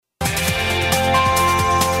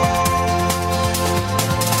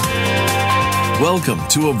Welcome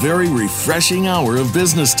to a very refreshing hour of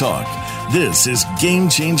business talk. This is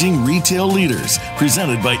Game-Changing Retail Leaders,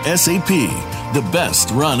 presented by SAP, the best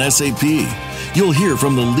run SAP. You'll hear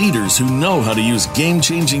from the leaders who know how to use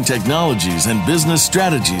game-changing technologies and business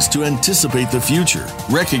strategies to anticipate the future,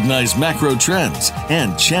 recognize macro trends,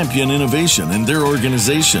 and champion innovation in their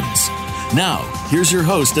organizations. Now, here's your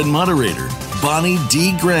host and moderator, Bonnie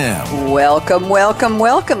D. Graham. Welcome, welcome,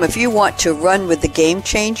 welcome. If you want to run with the game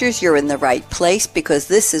changers, you're in the right place because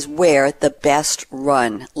this is where the best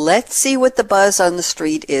run. Let's see what the buzz on the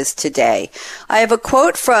street is today. I have a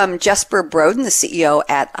quote from Jesper Brodin, the CEO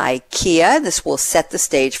at Ikea. This will set the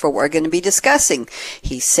stage for what we're going to be discussing.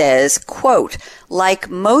 He says, quote, "Like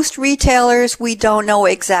most retailers, we don't know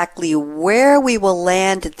exactly where we will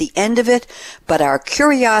land at the end of it, but our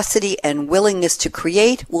curiosity and willingness to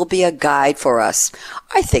create will be a guide for us."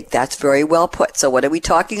 I think that's very well put. So what are we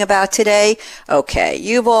talking about today? Okay,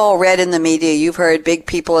 you've all read in the media, you've heard big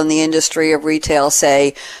people in the industry of retail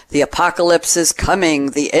say, the apocalypse is coming,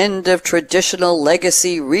 the end of traditional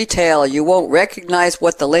legacy retail. You won't recognize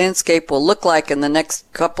what the landscape will look like in the next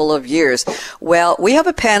couple of years. Well, we have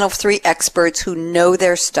a panel of 3 experts who know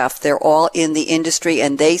their stuff. They're all in the industry,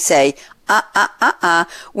 and they say,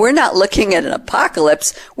 we're not looking at an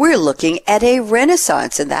apocalypse. We're looking at a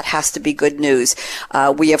renaissance, and that has to be good news.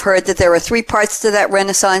 We have heard that there are 3 parts to that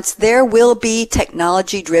renaissance. There will be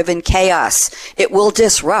technology-driven chaos. It will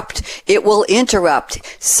disrupt. It will interrupt.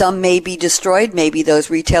 Some may be destroyed. Maybe those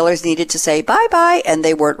retailers needed to say bye-bye, and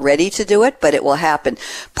they weren't ready to do it, but it will happen.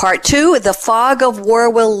 Part 2, the fog of war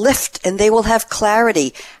will lift, and they will have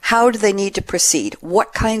clarity. How do they need to proceed?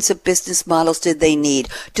 What kinds of business models do they need?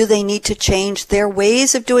 Do they need to change their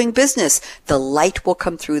ways of doing business? The light will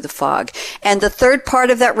come through the fog. And the third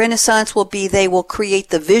part of that renaissance will be they will create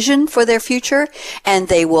the vision for their future, and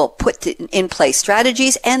they will put in place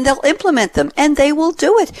strategies, and they'll implement them, and they will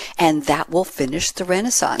do it. And that will finish the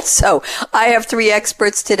renaissance. So I have 3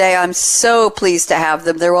 experts today. I'm so pleased to have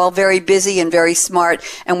them. They're all very busy and very smart,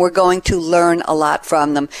 and we're going to learn a lot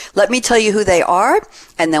from them. Let me tell you who they are,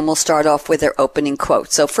 and then we'll start off with their opening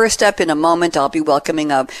quote. So first up, in a moment, I'll be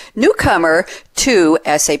welcoming a newcomer to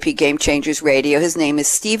SAP Game Changers Radio. His name is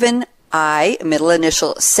Stephen middle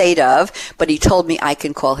initial Sadove, but he told me I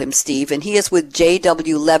can call him Steve, and he is with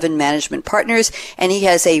Levin Management Partners, and he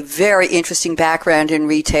has a very interesting background in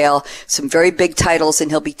retail, some very big titles,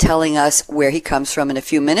 and he'll be telling us where he comes from in a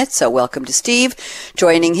few minutes. So welcome to Steve.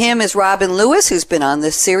 Joining him is Robin Lewis, who's been on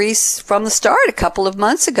this series from the start a couple of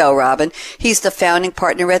months ago. Robin, he's the founding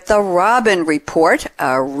partner at the Robin Report,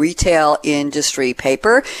 a retail industry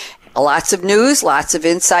paper. Lots of news, lots of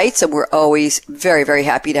insights, and we're always very, very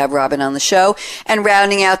happy to have Robin on the show. And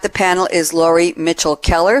rounding out the panel is Lori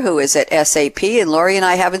Mitchell-Keller, who is at SAP. And Lori and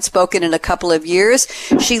I haven't spoken in a couple of years.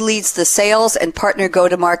 She leads the sales and partner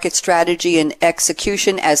go-to-market strategy and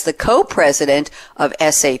execution as the co-president of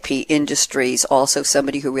SAP Industries, also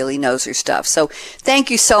somebody who really knows her stuff. So thank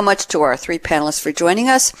you so much to our 3 panelists for joining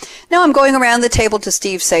us. Now I'm going around the table to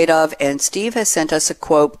Steve Sadove, and Steve has sent us a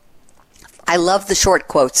quote. I love the short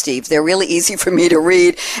quotes, Steve. They're really easy for me to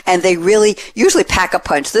read, and they really usually pack a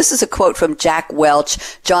punch. This is a quote from Jack Welch,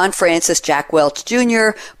 John Francis Jack Welch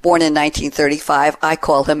Jr., born in 1935. I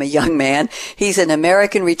call him a young man. He's an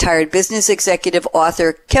American retired business executive,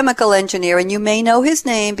 author, chemical engineer, and you may know his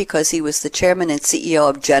name because he was the chairman and CEO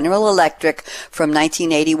of General Electric from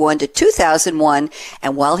 1981 to 2001.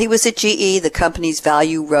 And while he was at GE, the company's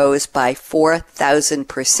value rose by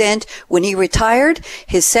 4,000%. When he retired,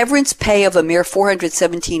 his severance pay of a mere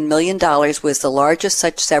 $417 million was the largest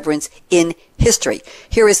such severance in history.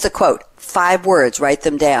 Here is the quote. 5 words, write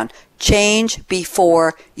them down. Change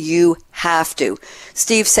before you have to.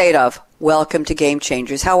 Steve Sadove, welcome to Game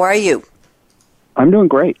Changers. How are you? I'm doing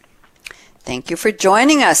great. Thank you for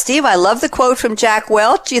joining us. Steve, I love the quote from Jack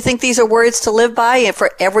Welch. Do you think these are words to live by for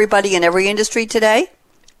everybody in every industry today?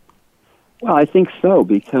 Well, I think so,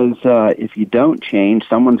 because if you don't change,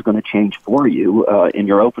 someone's going to change for you. In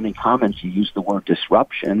your opening comments, you used the word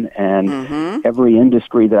disruption, and every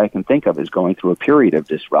industry that I can think of is going through a period of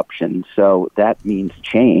disruption. So that means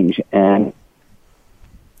change, and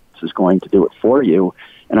this is going to do it for you.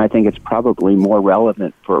 And I think it's probably more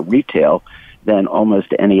relevant for retail than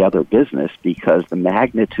almost any other business, because the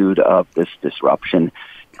magnitude of this disruption,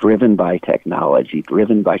 driven by technology,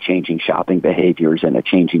 driven by changing shopping behaviors and a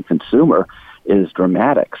changing consumer, is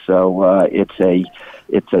dramatic. So it's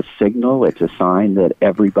a signal, it's a sign that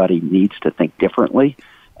everybody needs to think differently.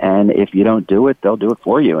 And if you don't do it, they'll do it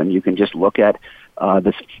for you. And you can just look at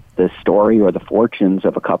the story or the fortunes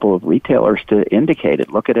of a couple of retailers to indicate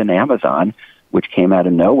it. Look at an Amazon, which came out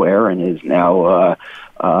of nowhere and is now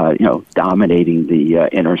dominating the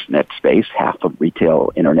internet space. Half of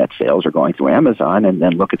retail internet sales are going through Amazon, and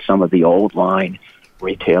then look at some of the old line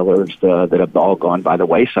retailers that have all gone by the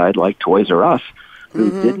wayside, like Toys R Us, who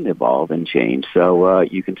didn't evolve and change. So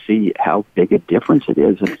you can see how big a difference it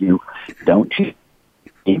is if you don't change.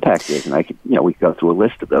 The impact is, and we could go through a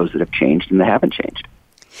list of those that have changed and that haven't changed.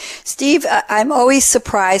 Steve, I'm always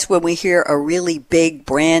surprised when we hear a really big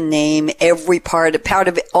brand name, part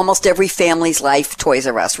of almost every family's life, Toys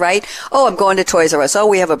R Us, right? Oh, I'm going to Toys R Us. Oh,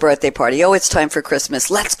 we have a birthday party. Oh, it's time for Christmas.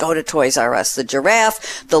 Let's go to Toys R Us. The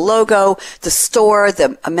giraffe, the logo, the store,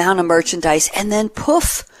 the amount of merchandise, and then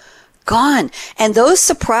poof, gone. And those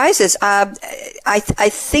surprises, I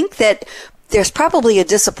think that there's probably a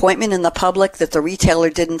disappointment in the public that the retailer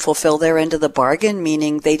didn't fulfill their end of the bargain,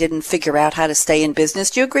 meaning they didn't figure out how to stay in business.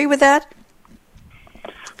 Do you agree with that?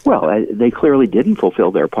 Well, they clearly didn't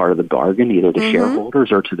fulfill their part of the bargain, either to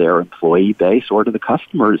shareholders or to their employee base or to the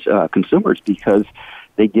consumers, because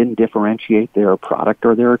they didn't differentiate their product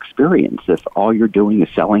or their experience. If all you're doing is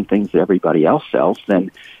selling things that everybody else sells,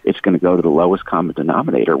 then it's going to go to the lowest common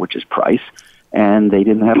denominator, which is price. And they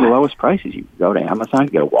didn't have the lowest prices. You can go to Amazon,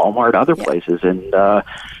 go to Walmart, other places, and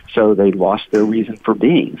so they lost their reason for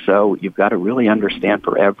being. So you've got to really understand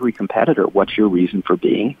for every competitor, what's your reason for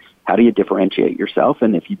being? How do you differentiate yourself?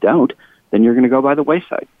 And if you don't, then you're going to go by the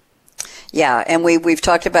wayside. Yeah, and we've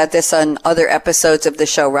talked about this on other episodes of the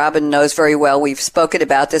show. Robin knows very well we've spoken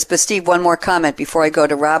about this. But Steve, one more comment before I go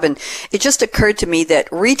to Robin. It just occurred to me that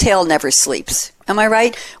retail never sleeps. Am I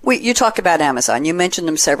right? You talk about Amazon. You mentioned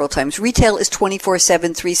them several times. Retail is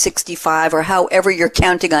 24/7, 365, or however you're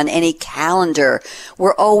counting on any calendar.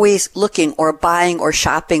 We're always looking or buying or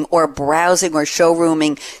shopping or browsing or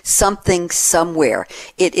showrooming something somewhere.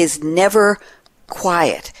 It is never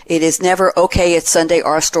quiet. It is never, okay, it's Sunday,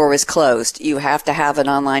 our store is closed. You have to have an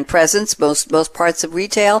online presence, most parts of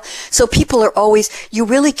retail. So people are always, you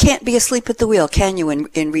really can't be asleep at the wheel, can you,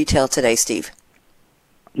 in retail today, Steve?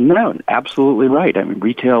 No, absolutely right. I mean,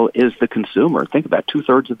 retail is the consumer. Think about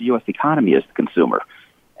 2/3 of the U.S. economy is the consumer,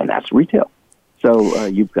 and that's retail. So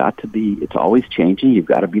you've got to be, it's always changing. You've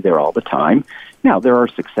got to be there all the time. Now, there are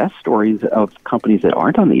success stories of companies that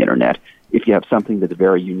aren't on the internet if you have something that's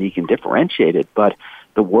very unique and differentiated. But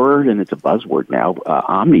the word, and it's a buzzword now,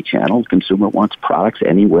 omni-channel, consumer wants products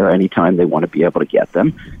anywhere, anytime they want to be able to get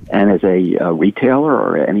them. And as a retailer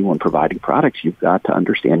or anyone providing products, you've got to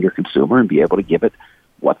understand your consumer and be able to give it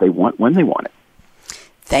what they want when they want it.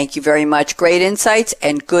 Thank you very much. Great insights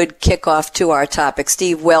and good kickoff to our topic.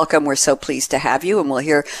 Steve, welcome. We're so pleased to have you, and we'll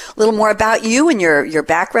hear a little more about you and your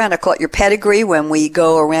background. I call it your pedigree when we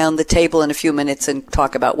go around the table in a few minutes and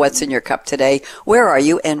talk about what's in your cup today. Where are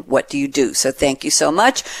you and what do you do? So thank you so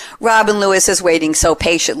much. Robin Lewis is waiting so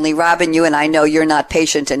patiently. Robin, you and I know you're not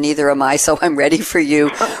patient, and neither am I, so I'm ready for you.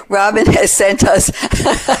 Robin has sent us,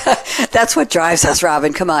 that's what drives us,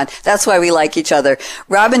 Robin. Come on. That's why we like each other.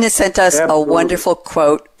 Robin has sent us a wonderful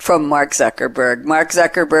quote from Mark Zuckerberg.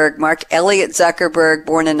 Mark Elliott Zuckerberg,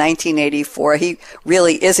 born in 1984. He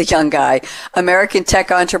really is a young guy. American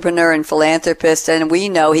tech entrepreneur and philanthropist, and we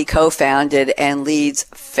know he co-founded and leads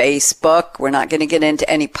Facebook. We're not going to get into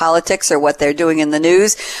any politics or what they're doing in the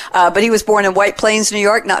news, but he was born in White Plains, New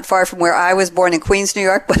York, not far from where I was born in Queens, New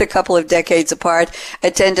York, but a couple of decades apart.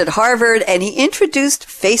 Attended Harvard, and he introduced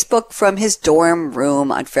Facebook from his dorm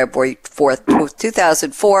room on February 4th,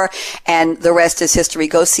 2004, and the rest is history.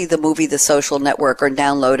 Go see the movie The Social Network, or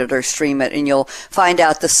download it or stream it, and you'll find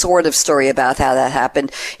out the sort of story about how that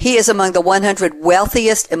happened. He is among the 100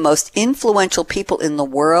 wealthiest and most influential people in the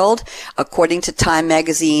world, according to Time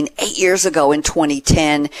magazine 8 years ago in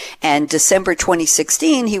 2010. And December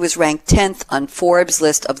 2016, he was ranked 10th on Forbes'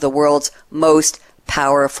 list of the world's most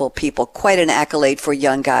powerful people. Quite an accolade for a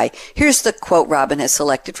young guy. Here's the quote Robin has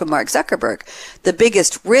selected from Mark Zuckerberg. The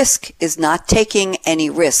biggest risk is not taking any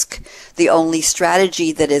risk. The only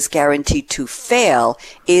strategy that is guaranteed to fail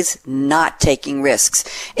is not taking risks.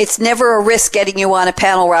 It's never a risk getting you on a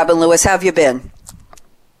panel, Robin Lewis. How have you been?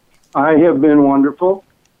 I have been wonderful,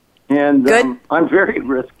 and Good. I'm very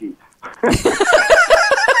risky.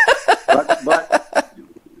 but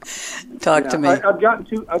Talk to me. I've gotten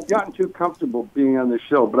too comfortable being on the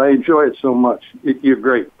show, but I enjoy it so much. You're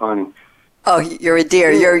great, Bonnie. Oh, you're a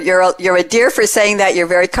dear. You're a dear for saying that. You're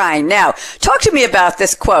very kind. Now, talk to me about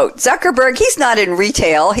this quote. Zuckerberg, he's not in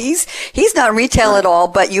retail. He's not in retail at all,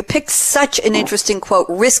 but you picked such an interesting quote.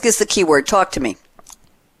 Risk is the key word. Talk to me.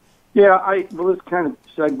 Yeah, well, this kind of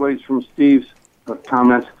segues from Steve's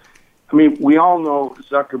comments. I mean, we all know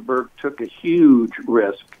Zuckerberg took a huge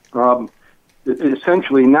risk,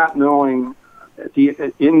 essentially not knowing at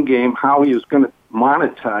the in game how he was going to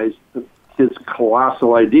monetize his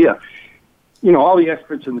colossal idea. You know, all the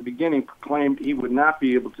experts in the beginning proclaimed he would not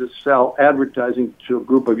be able to sell advertising to a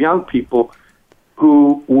group of young people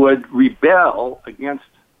who would rebel against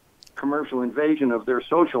commercial invasion of their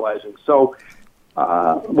socializing. So,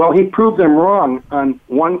 he proved them wrong on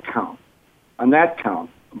that count.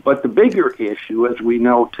 But the bigger issue, as we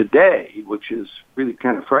know today, which is really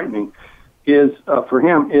kind of frightening, is for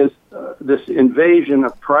him this invasion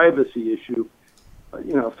of privacy issue,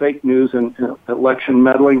 fake news and election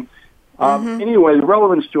meddling. Anyway, the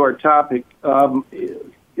relevance to our topic,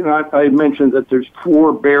 I mentioned that there's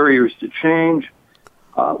 4 barriers to change: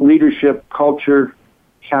 leadership, culture,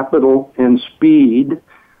 capital, and speed.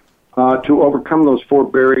 To overcome those 4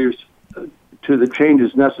 barriers to the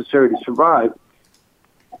changes necessary to survive,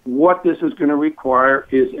 what this is going to require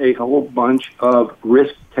is a whole bunch of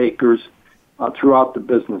risk takers throughout the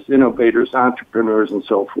business, innovators, entrepreneurs, and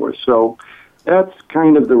so forth. So that's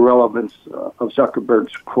kind of the relevance of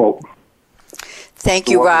Zuckerberg's quote. Thank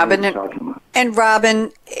you, Robin. And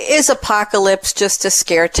Robin, is apocalypse just a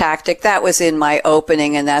scare tactic? That was in my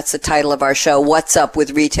opening, and that's the title of our show, What's Up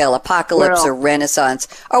with Retail, Apocalypse or Renaissance?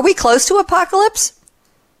 Are we close to apocalypse?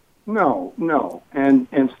 No. And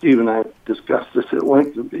Steve and I discussed this at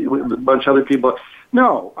length with a bunch of other people.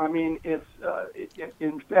 No, I mean,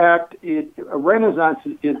 in fact, a renaissance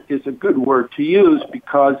is a good word to use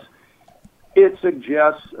because it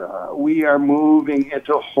suggests we are moving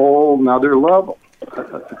into a whole nother level.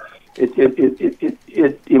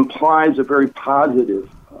 It implies a very positive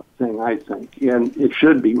thing, I think, and it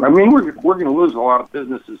should be. I mean, we're going to lose a lot of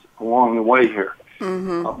businesses along the way here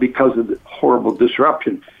because of the horrible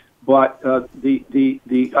disruption. But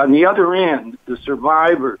the on the other end, the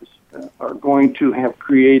survivors are going to have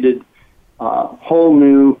created whole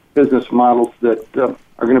new business models that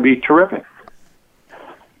are going to be terrific.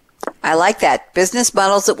 I like that. Business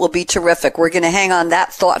models that will be terrific. We're going to hang on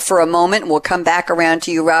that thought for a moment, and we'll come back around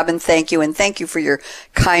to you, Robin. Thank you, and thank you for your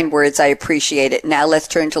kind words. I appreciate it. Now let's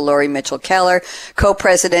turn to Lori Mitchell-Keller,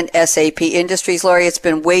 co-president, SAP Industries. Lori, it's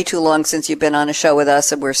been way too long since you've been on a show with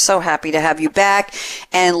us, and we're so happy to have you back.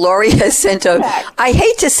 And Lori has sent I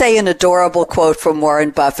hate to say an adorable quote from Warren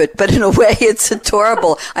Buffett, but in a way it's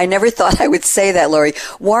adorable. I never thought I would say that, Lori.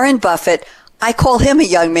 Warren Buffett, I call him a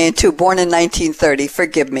young man, too, born in 1930.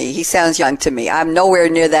 Forgive me. He sounds young to me. I'm nowhere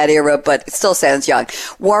near that era, but it still sounds young.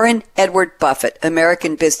 Warren Edward Buffett,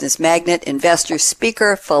 American business magnate, investor,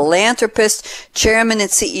 speaker, philanthropist, chairman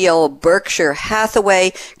and CEO of Berkshire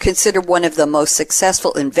Hathaway, considered one of the most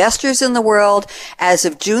successful investors in the world. As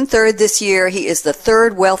of June 3rd this year, he is the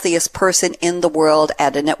 3rd wealthiest person in the world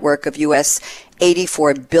at a net worth of U.S.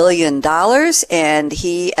 $84 billion, and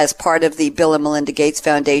he, as part of the Bill and Melinda Gates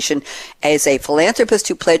Foundation, is a philanthropist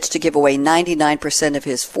who pledged to give away 99% of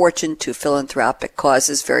his fortune to philanthropic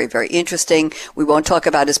causes. Very, very interesting. We won't talk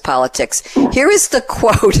about his politics. Here is the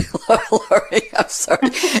quote, Lori. I'm sorry.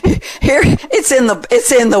 Here, it's in the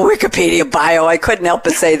Wikipedia bio. I couldn't help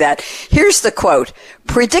but say that. Here's the quote: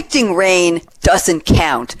 "Predicting rain doesn't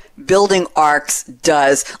count. Building arks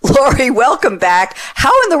does." Lori, welcome back.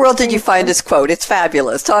 How in the world did you find this quote? It's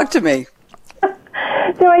fabulous. Talk to me.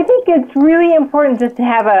 So I think it's really important just to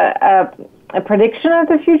have a prediction of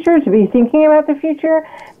the future, to be thinking about the future,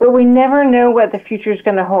 but we never know what the future is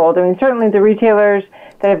going to hold. I mean, certainly the retailers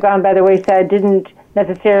that have gone by the wayside didn't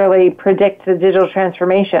necessarily predict the digital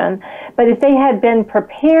transformation, but if they had been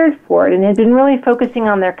prepared for it and had been really focusing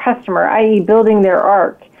on their customer, i.e. building their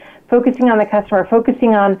ark, focusing on the customer,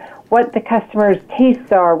 focusing on what the customer's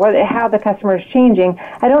tastes are, how the customer is changing,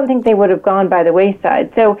 I don't think they would have gone by the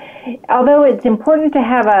wayside. So although it's important to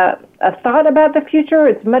have a thought about the future,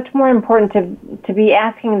 it's much more important to be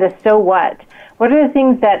asking the so what. What are the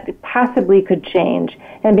things that possibly could change?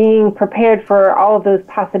 And being prepared for all of those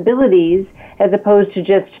possibilities as opposed to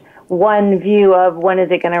just one view of when is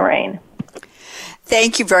it going to rain.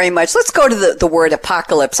 Thank you very much. Let's go to the word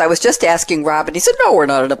apocalypse. I was just asking Robin. He said, no, we're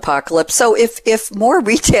not an apocalypse. So if more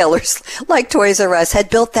retailers like Toys R Us had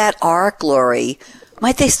built that ark, Lori,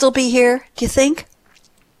 might they still be here, do you think?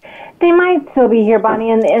 They might still be here,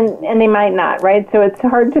 Bonnie, and they might not, right? So it's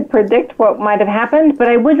hard to predict what might have happened. But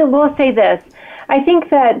I will say this. I think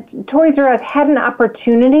that Toys R Us had an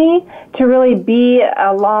opportunity to really be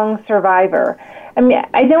a long survivor. I mean,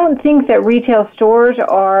 I don't think that retail stores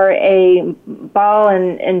are a ball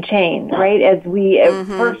and chain, right, as we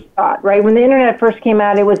first thought, right? When the Internet first came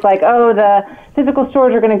out, it was like, oh, the physical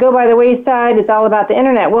stores are going to go by the wayside. It's all about the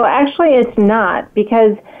Internet. Well, actually, it's not,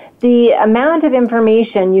 because the amount of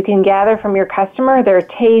information you can gather from your customer, their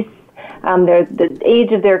tastes, the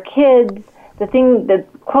age of their kids, the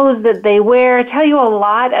clothes that they wear, tell you a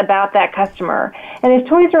lot about that customer. And if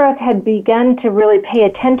Toys R Us had begun to really pay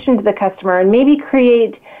attention to the customer and maybe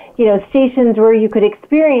create, stations where you could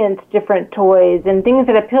experience different toys and things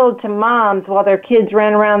that appealed to moms while their kids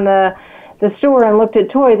ran around the store and looked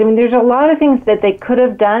at toys. I mean, there's a lot of things that they could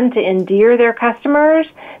have done to endear their customers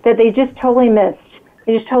that they just totally missed.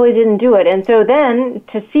 They just totally didn't do it. And so then,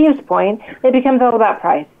 to Steve's point, it becomes all about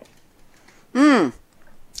price.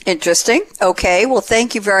 Interesting. Okay. Well,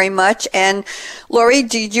 thank you very much. And Lori,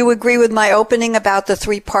 did you agree with my opening about the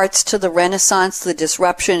three parts to the Renaissance, the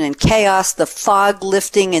disruption and chaos, the fog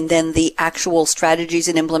lifting, and then the actual strategies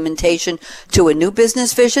and implementation to a new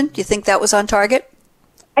business vision? Do you think that was on target?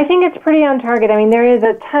 I think it's pretty on target. I mean, there is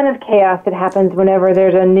a ton of chaos that happens whenever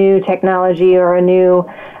there's a new technology or a new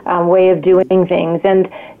way of doing things. And,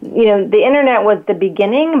 the internet was the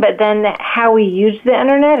beginning, but then how we used the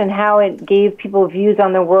internet and how it gave people views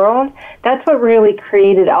on the world, that's what really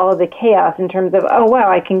created all of the chaos in terms of, oh, wow,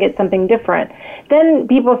 I can get something different. Then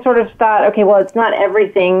people sort of thought, okay, well, it's not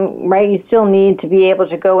everything, right? You still need to be able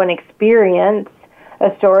to go and experience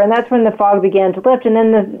a store, and that's when the fog began to lift. And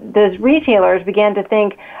then the retailers began to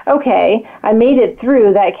think, okay, I made it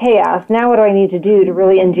through that chaos. Now what do I need to do to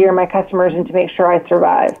really endear my customers and to make sure I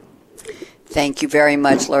survive? Thank you very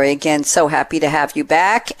much, Lori. Again, so happy to have you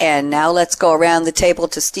back. And now let's go around the table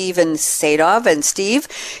to Steve and Sadove. And Steve,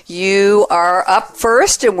 you are up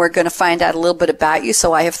first, and we're going to find out a little bit about you.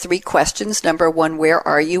 So I have three questions. Number one, where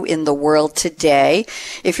are you in the world today?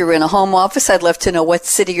 If you're in a home office, I'd love to know what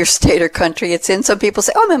city or state or country it's in. Some people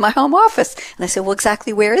say, oh, I'm in my home office. And I say, well,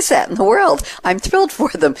 exactly where is that in the world? I'm thrilled for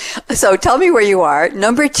them. So tell me where you are.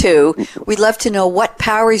 Number two, we'd love to know what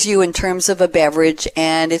powers you in terms of a beverage.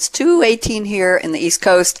 And it's 2:18 here in the East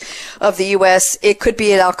Coast of the U.S. It could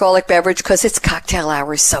be an alcoholic beverage because it's cocktail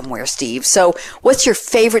hours somewhere, Steve. So what's your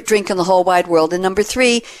favorite drink in the whole wide world? And number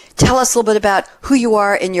three, tell us a little bit about who you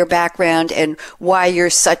are and your background and why you're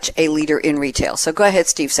such a leader in retail. So go ahead,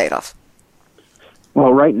 Steve Sadove.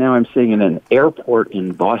 Well, right now I'm sitting in an airport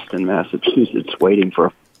in Boston, Massachusetts, waiting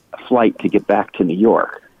for a flight to get back to New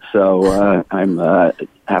York. So I'm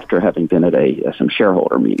after having been at some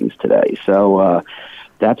shareholder meetings today. So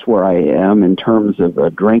that's where I am. In terms of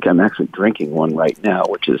a drink, I'm actually drinking one right now,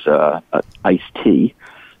 which is iced tea.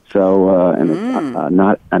 So, and it's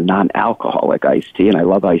not a non-alcoholic iced tea. And I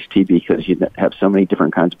love iced tea because you have so many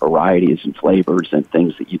different kinds of varieties and flavors and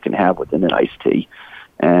things that you can have within an iced tea.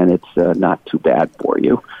 And it's not too bad for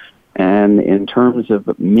you. And in terms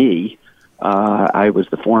of me, I was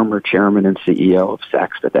the former chairman and CEO of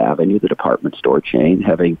Saks Fifth Avenue, the department store chain,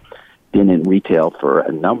 having been in retail for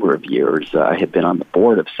a number of years. I had been on the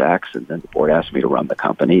board of Saks, and then the board asked me to run the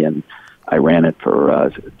company, and I ran it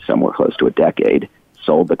for somewhere close to a decade.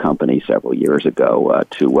 Sold the company several years ago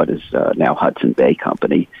to what is now Hudson Bay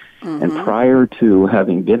Company. Mm-hmm. And prior to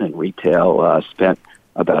having been in retail, spent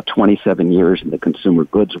about 27 years in the consumer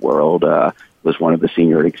goods world, was one of the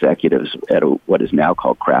senior executives at what is now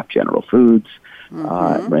called Kraft General Foods,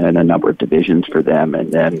 ran a number of divisions for them,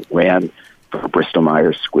 and then ran for Bristol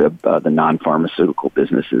Myers Squibb, the non-pharmaceutical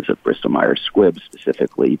businesses of Bristol Myers Squibb,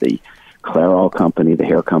 specifically the Clairol company, the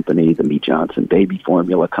hair company, the Mead Johnson baby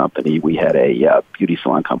formula company. We had a beauty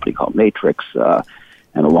salon company called Matrix,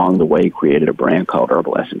 and along the way created a brand called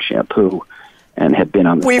Herbal Essence Shampoo, and had been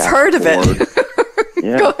on the We've Saks heard of board. It.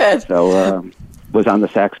 Yeah. Go ahead. So was on the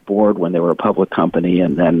Saks board when they were a public company,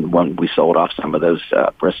 and then when we sold off some of those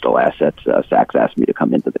Bristol assets, Saks asked me to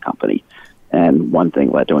come into the company. And one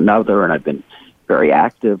thing led to another, and I've been very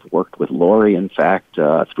active, worked with Lori, in fact,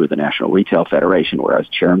 through the National Retail Federation, where I was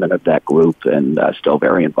chairman of that group, and still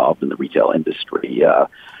very involved in the retail industry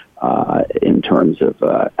in terms of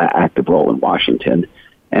active role in Washington.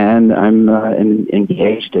 And I'm an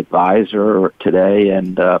engaged advisor today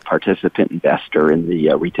and participant investor in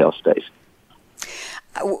the retail space.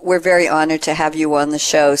 We're very honored to have you on the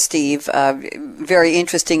show, Steve. Very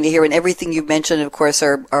interesting to hear. And everything you've mentioned, of course,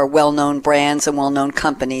 are well-known brands and well-known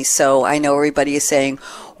companies. So I know everybody is saying,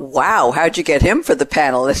 wow, how'd you get him for the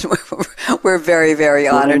panel? We're very, very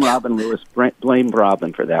honored. Blame Robin Lewis. Blame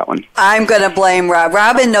Robin for that one. I'm going to blame Rob.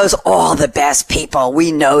 Robin knows all the best people.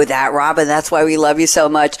 We know that, Robin. That's why we love you so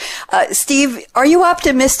much. Steve, are you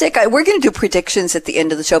optimistic? We're going to do predictions at the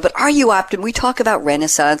end of the show, but are you optimistic? We talk about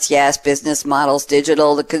Renaissance, yes, business models, digital,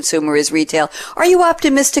 the consumer is retail. Are you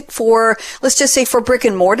optimistic for, let's just say, for brick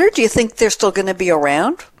and mortar? Do you think they're still going to be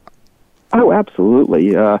around? Oh,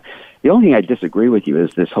 absolutely. The only thing I disagree with you is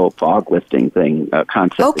this whole fog lifting thing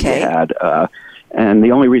concept that you had. And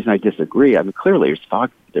the only reason I disagree, I mean, clearly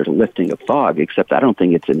there's a lifting of fog, except I don't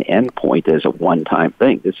think it's an end point as a one-time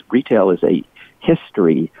thing. This retail is a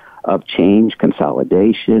history of change,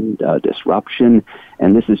 consolidation, disruption,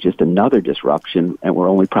 and this is just another disruption, and we're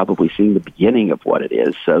only probably seeing the beginning of what it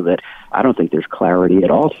is, so that I don't think there's clarity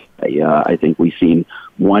at all. I think we've seen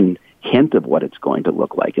one hint of what it's going to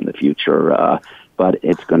look like in the future, but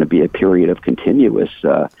it's going to be a period of continuous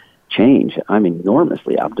change. I'm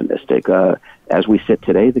enormously optimistic. As we sit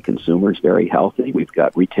today, the consumer is very healthy. We've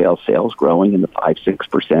got retail sales growing in the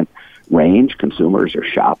 5-6% range. Consumers are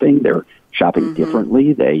shopping. They're shopping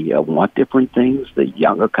differently. They want different things. The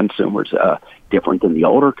younger consumers different than the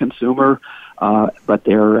older consumer, but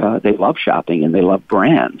they love shopping and they love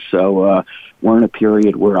brands. So we're in a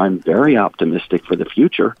period where I'm very optimistic for the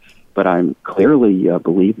future, but I'm clearly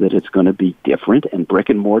believe that it's going to be different, and brick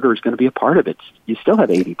and mortar is going to be a part of it. You still have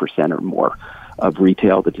 80% or more of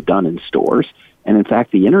retail that's done in stores, and in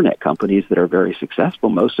fact, the internet companies that are very successful,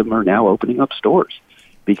 most of them are now opening up stores,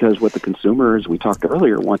 because what the consumer, as we talked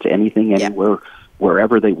earlier, wants anything, anywhere,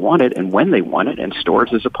 wherever they want it, and when they want it, and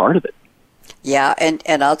stores is a part of it. Yeah,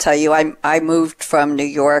 and I'll tell you, I moved from New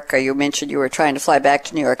York. You mentioned you were trying to fly back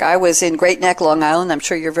to New York. I was in Great Neck, Long Island. I'm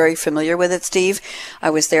sure you're very familiar with it, Steve.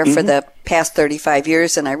 I was there for the past 35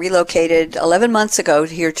 years, and I relocated 11 months ago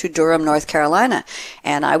here to Durham, North Carolina.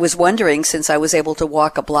 And I was wondering, since I was able to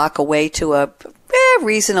walk a block away to a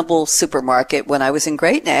reasonable supermarket when I was in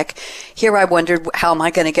Great Neck, here I wondered, how am I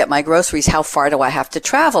going to get my groceries? How far do I have to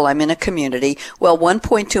travel? I'm in a community. Well,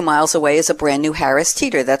 1.2 miles away is a brand new Harris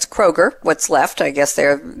Teeter. That's Kroger. What's left? I guess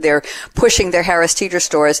they're pushing their Harris Teeter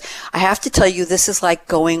stores. I have to tell you, this is like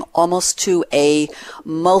going almost to a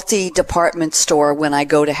multi-department store when I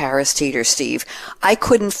go to Harris Teeter, Steve. I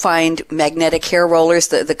couldn't find magnetic hair rollers,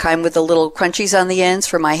 the kind with the little crunchies on the ends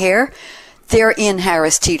for my hair. They're in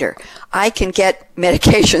Harris Teeter. I can get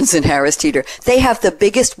medications in Harris Teeter. They have the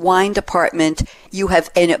biggest wine department you have.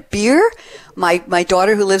 And beer, my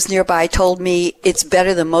daughter who lives nearby told me it's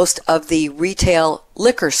better than most of the retail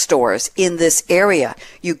liquor stores in this area.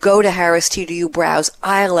 You go to Harris Teeter, you browse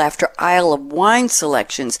aisle after aisle of wine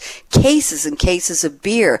selections, cases and cases of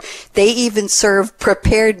beer. They even serve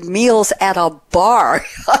prepared meals at a bar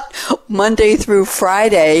Monday through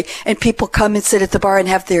Friday, and people come and sit at the bar and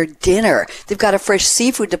have their dinner. They've got a fresh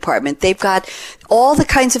seafood department. They've got all the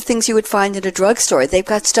kinds of things you would find in a drugstore. They've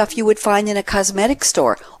got stuff you would find in a cosmetic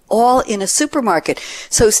store, all in a supermarket.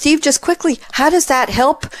 So, Steve, just quickly, how does that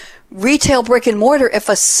help retail brick and mortar if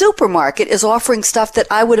a supermarket is offering stuff that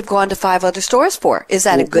I would have gone to 5 other stores for? Is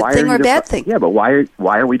that a good thing or a bad thing? Yeah, but why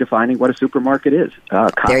are we defining what a supermarket is?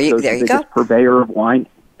 There you go. Purveyor of wine.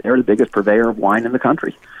 They're the biggest purveyor of wine in the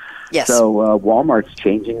country. Yes. So Walmart's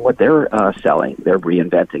changing what they're selling. They're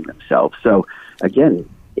reinventing themselves. So again,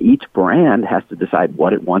 each brand has to decide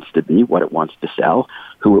what it wants to be, what it wants to sell,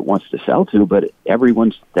 who it wants to sell to, but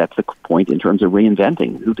that's the point in terms of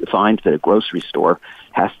reinventing. Who defines that a grocery store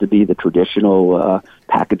has to be the traditional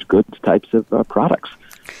packaged goods types of products?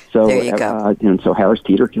 So, there you go. So Harris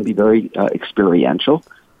Teeter can be very experiential,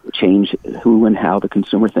 change who and how the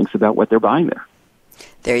consumer thinks about what they're buying there.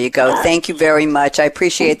 There you go. Thank you very much. I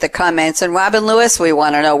appreciate the comments. And Robin Lewis, we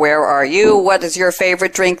want to know, where are you? What is your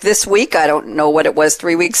favorite drink this week? I don't know what it was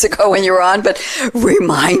 3 weeks ago when you were on, but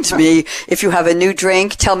remind me if you have a new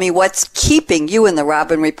drink. Tell me what's keeping you in the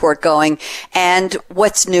Robin Report going and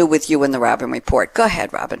what's new with you in the Robin Report. Go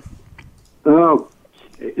ahead, Robin. Oh,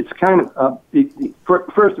 it's kind of,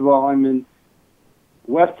 first of all, I'm in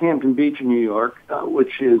West Hampton Beach in New York,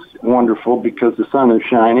 which is wonderful because the sun is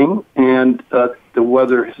shining and the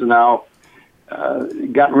weather has now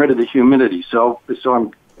gotten rid of the humidity. So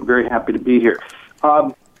I'm very happy to be here.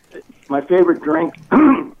 My favorite drink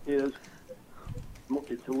is,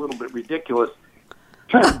 it's a little bit ridiculous,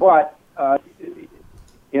 but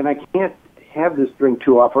and I can't have this drink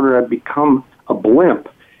too often or I'd become a blimp.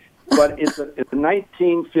 But it's a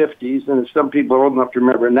 1950s, and some people are old enough to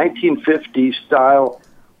remember, a 1950s style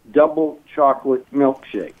double chocolate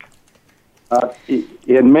milkshake.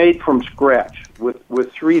 It made from scratch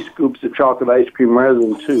with 3 scoops of chocolate ice cream rather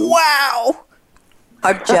than 2. Wow!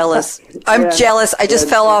 I'm jealous. I'm jealous. I just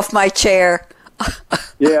fell off my chair.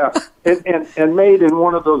 Yeah, and made in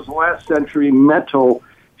one of those last century metal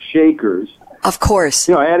shakers. Of course.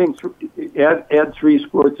 Add 3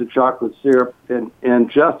 squirts of chocolate syrup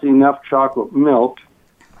and just enough chocolate milk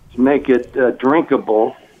to make it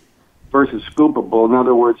drinkable versus scoopable. In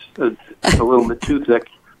other words, it's a little bit too thick.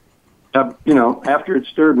 After it's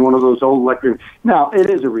stirred in one of those old electric. Now,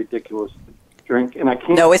 it is a ridiculous drink, and I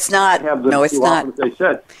can't. No, it's not. No, it's not. As I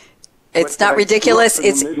said, it's not ridiculous.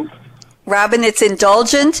 It's Robin. It's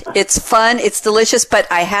indulgent. It's fun. It's delicious. But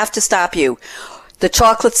I have to stop you. The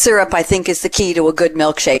chocolate syrup, I think, is the key to a good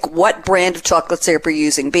milkshake. What brand of chocolate syrup are you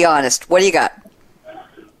using? Be honest. What do you got?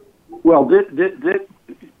 Well, that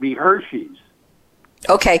be Hershey's.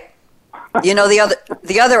 Okay. You know,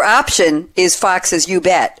 the other option is Fox's You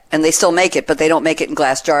Bet, and they still make it, but they don't make it in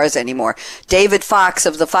glass jars anymore. David Fox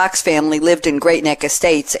of the Fox family lived in Great Neck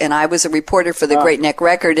Estates, and I was a reporter for the Great Neck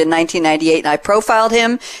Record in 1998, and I profiled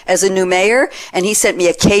him as a new mayor, and he sent me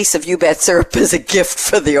a case of You Bet syrup as a gift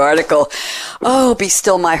for the article. Oh, be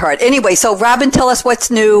still my heart. Anyway, so Robin, tell us what's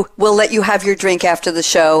new. We'll let you have your drink after the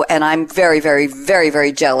show, and I'm very, very, very,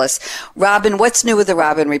 very jealous. Robin, what's new with the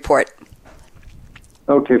Robin Report?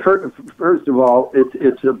 Okay, first of all,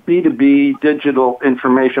 it's a B2B digital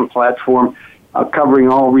information platform covering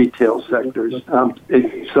all retail sectors.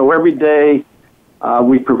 So every day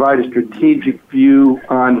we provide a strategic view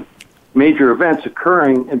on major events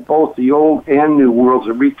occurring in both the old and new worlds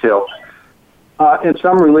of retail and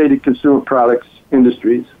some related consumer products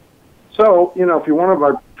industries. So, you know, if you're one of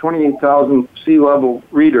our 28,000 C-level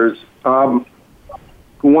readers,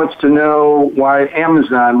 who wants to know why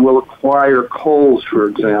Amazon will acquire Kohl's, for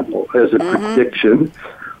example, as a prediction,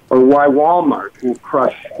 or why Walmart will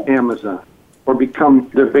crush Amazon or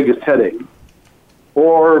become their biggest headache,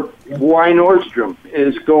 or why Nordstrom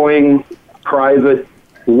is going private,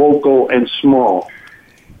 local, and small.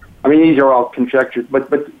 I mean, these are all conjectures, but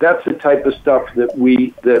that's the type of stuff that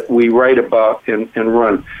we write about and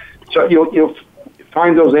run. So you'll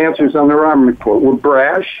find those answers on the Robin Report. We're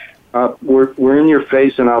brash. We're in your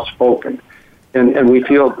face and outspoken, and we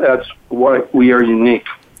feel that's why we are unique.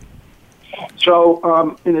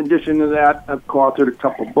 So, in addition to that, I've co-authored a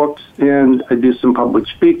couple books, and I do some public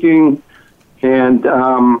speaking, and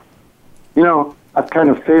you know, I've kind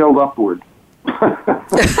of failed upward.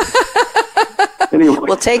 Anyway.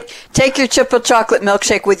 Well, take your triple chocolate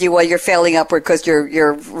milkshake with you while you're failing upward, because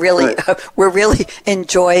you're really we're really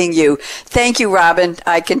enjoying you. Thank you, Robin.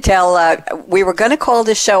 I can tell we were going to call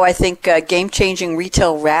this show, I think, Game Changing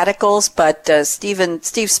Retail Radicals, but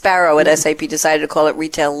Steve Sparrow at SAP decided to call it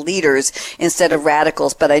Retail Leaders instead of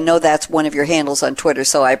Radicals. But I know that's one of your handles on Twitter,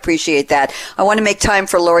 so I appreciate that. I want to make time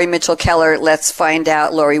for Lori Mitchell-Keller. Let's find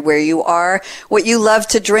out, Lori, where you are, what you love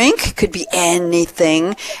to drink, could be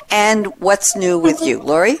anything, and what's new with you.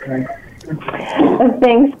 Lori?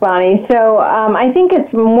 Thanks, Bonnie. So I think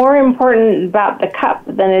it's more important about the cup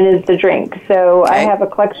than it is the drink. So I have a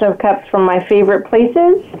collection of cups from my favorite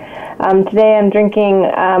places. Today I'm drinking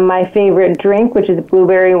my favorite drink, which is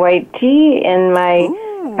blueberry white tea, in my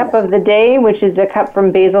cup of the day, which is a cup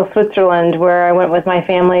from Basel, Switzerland, where I went with my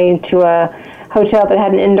family to a hotel that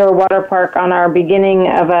had an indoor water park on our beginning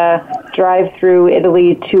of a drive-through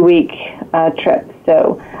Italy 2-week trip.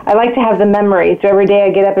 So I like to have the memory. So every day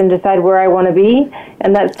I get up and decide where I want to be,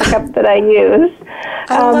 and that's the cup that I use.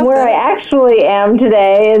 Where I actually am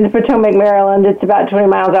today is Potomac, Maryland. It's about 20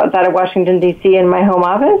 miles outside of Washington, D.C. in my home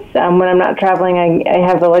office. When I'm not traveling, I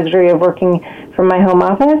have the luxury of working from my home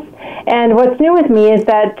office. And what's new with me is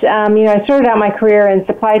that, I started out my career in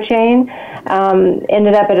supply chain,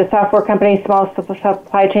 ended up at a software company, small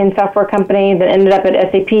supply chain software company, that ended up at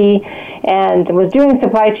SAP, and was doing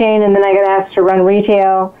supply chain, and then I got asked to run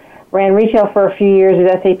retail. Ran retail for a few years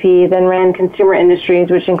at SAP, then ran consumer industries,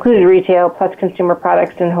 which included retail plus consumer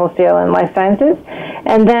products and wholesale and life sciences.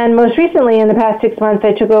 And then most recently, in the past 6 months,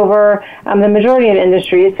 I took over the majority of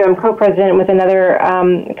industries. So I'm co-president with another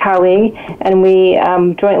colleague, and we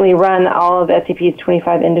jointly run all of SAP's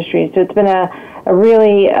 25 industries. So it's been a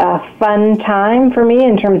really fun time for me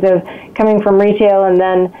in terms of coming from retail and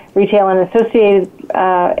then retail and associated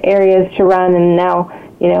areas to run, and now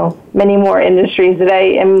many more industries that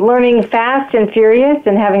I am learning fast and furious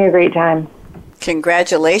and having a great time.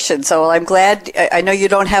 Congratulations. So I'm glad. I know you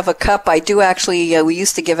don't have a cup. I do actually. We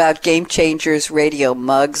used to give out Game Changers radio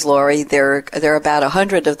mugs, Lori. There are about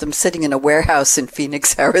 100 of them sitting in a warehouse in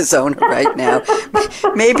Phoenix, Arizona right now.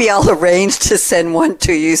 Maybe I'll arrange to send one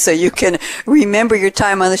to you so you can remember your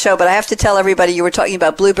time on the show. But I have to tell everybody, you were talking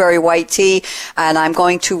about blueberry white tea, and I'm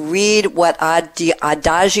going to read what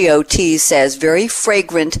Adagio Tea says. Very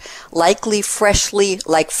fragrant, likely freshly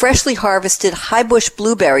harvested high bush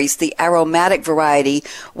blueberries, the aromatic variety.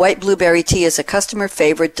 White blueberry tea is a customer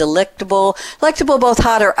favorite, delectable both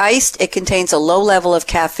hot or iced. It contains a low level of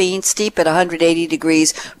caffeine, steep at 180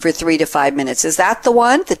 degrees for 3 to 5 minutes. Is that the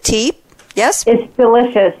one, the tea? Yes? It's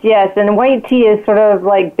delicious, yes. And white tea is sort of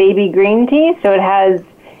like baby green tea, so it has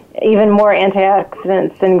even more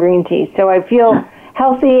antioxidants than green tea. So I feel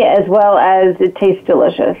healthy as well as it tastes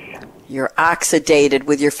delicious. You're oxidated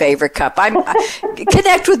with your favorite cup.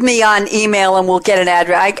 Connect with me on email and we'll get an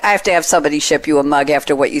address. I have to have somebody ship you a mug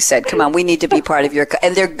after what you said. Come on, we need to be part of your.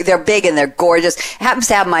 And they're big and they're gorgeous. It happens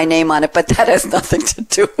to have my name on it, but that has nothing to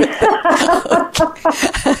do with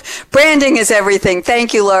it. Branding is everything.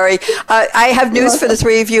 Thank you, Lori. I have news for the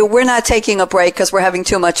three of you. We're not taking a break because we're having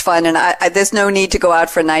too much fun, and there's no need to go out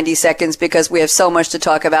for 90 seconds because we have so much to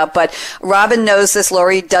talk about. But Robin knows this.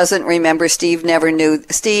 Lori doesn't remember. Steve never knew.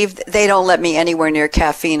 Steve, they don't let me anywhere near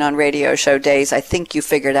caffeine on radio show days. I think you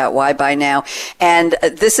figured out why by now. And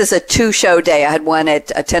this is a 2-show day. I had one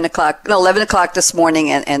at 11 o'clock this morning,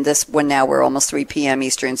 and this one now we're almost 3 p.m.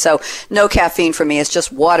 Eastern. So no caffeine for me. It's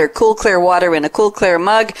just water, cool, clear water in a cool, clear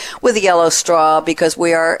mug with a yellow straw because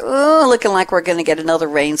we are looking like we're going to get another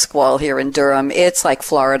rain squall here in Durham. It's like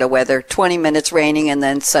Florida weather, 20 minutes raining and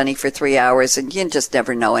then sunny for 3 hours, and you just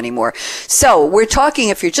never know anymore. So we're talking,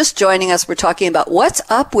 if you're just joining us, we're talking about what's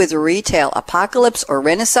up with retail, apocalypse or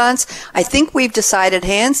renaissance. I think we've decided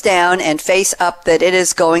hands down and face up that it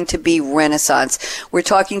is going to be renaissance. We're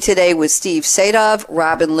talking today with Steve Sadove,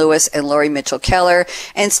 Robin Lewis, and Lori Mitchell-Keller.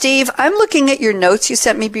 And Steve, I'm looking at your notes you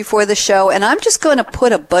sent me before the show, and I'm just going to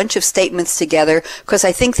put a bunch of statements together because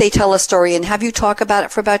I think they tell a story, and have you talk about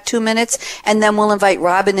it for about 2 minutes, and then we'll invite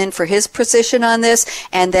Robin in for his position on this,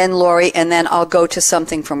 and then Lori, and then I'll go to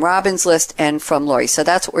something from Robin's list and from Lori. So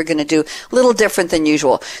that's what we're going to do, a little different than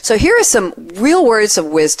usual. So here are some real words of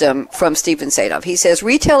wisdom from Stephen Sadove. He says,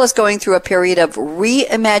 retail is going through a period of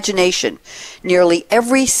reimagination. Nearly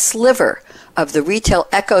every sliver of the retail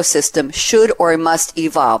ecosystem should or must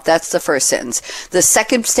evolve. That's the first sentence. The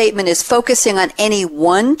second statement is focusing on any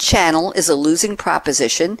one channel is a losing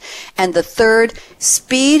proposition. And the third,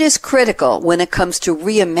 speed is critical when it comes to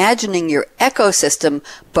reimagining your ecosystem,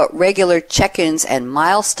 but regular check-ins and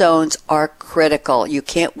milestones are critical. You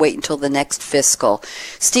can't wait until the next fiscal.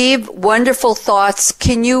 Steve, wonderful thoughts.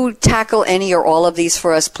 Can you tackle any or all of these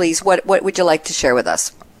for us, please? What would you like to share with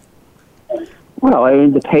us? Well, I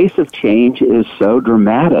mean, the pace of change is so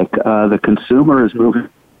dramatic. The consumer is moving.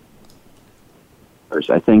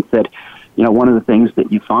 I think that, one of the things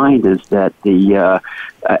that you find is that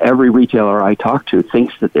every retailer I talk to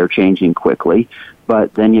thinks that they're changing quickly,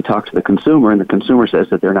 but then you talk to the consumer, and the consumer says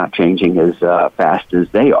that they're not changing as fast as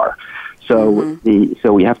they are. So,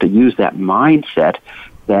 so we have to use that mindset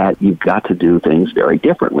that you've got to do things very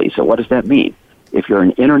differently. So what does that mean? If you're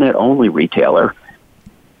an internet-only retailer,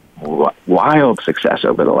 wild success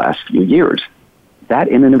over the last few years, that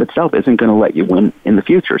in and of itself isn't going to let you win in the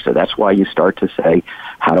future. So that's why you start to say,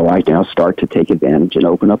 how do I now start to take advantage and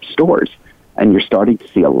open up stores? And you're starting to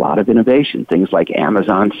see a lot of innovation, things like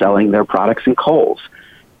Amazon selling their products in Kohl's,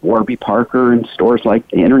 Warby Parker and stores like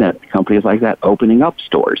the internet companies like that opening up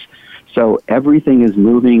stores. So everything is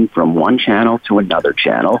moving from one channel to another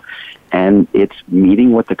channel, and it's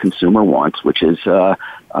meeting what the consumer wants, which is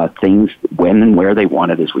things when and where they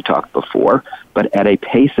want it, as we talked before, but at a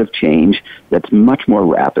pace of change that's much more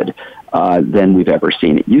rapid than we've ever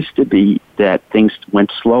seen. It used to be that things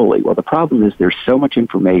went slowly. Well, the problem is there's so much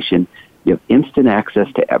information. You have instant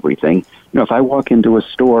access to everything. If I walk into a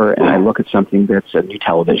store and I look at something that's a new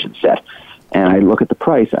television set, and I look at the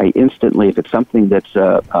price, I instantly, if it's something that's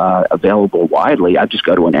available widely, I just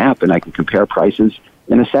go to an app and I can compare prices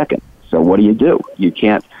in a second. So what do? You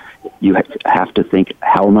have to think,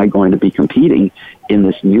 how am I going to be competing in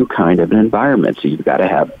this new kind of an environment? So you've got to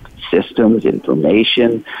have systems,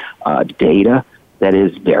 information, data that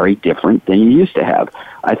is very different than you used to have.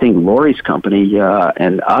 I think Lori's company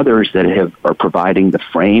and others that are providing the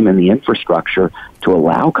frame and the infrastructure to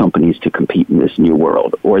allow companies to compete in this new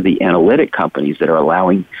world, or the analytic companies that are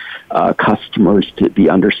allowing customers to be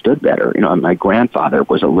understood better. My grandfather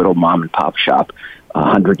was a little mom and pop shop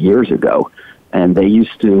 100 years ago, and they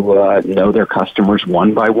used to know their customers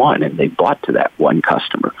one by one, and they bought to that one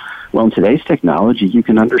customer. Well, in today's technology, you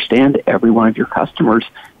can understand every one of your customers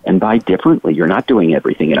and buy differently. You're not doing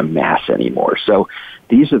everything in a mass anymore. So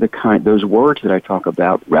these are those words that I talk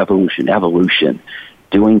about, revolution, evolution,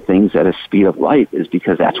 doing things at a speed of light, is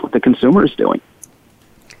because that's what the consumer is doing.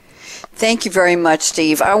 Thank you very much,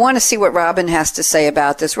 Steve. I want to see what Robin has to say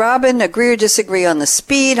about this. Robin, agree or disagree on the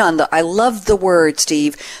speed, I love the word,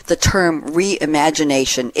 Steve, the term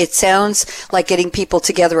reimagination. It sounds like getting people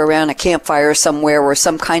together around a campfire somewhere, or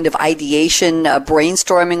some kind of ideation,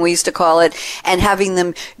 brainstorming we used to call it, and having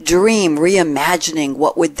them dream, reimagining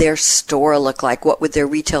what would their store look like, what would their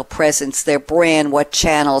retail presence, their brand, what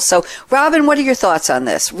channels. So, Robin, what are your thoughts on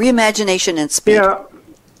this? Reimagination and speed.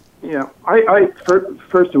 Yeah. I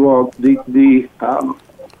first of all, to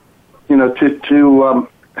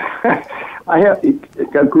I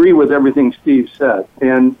agree with everything Steve said,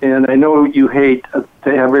 and I know you hate to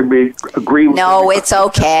have everybody agree with. No, it's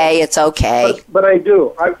okay. It's okay. But I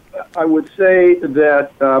do. I would say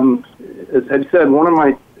that, as I said, one of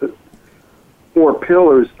my 4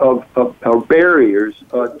 pillars of barriers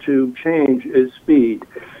to change is speed,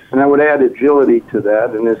 and I would add agility to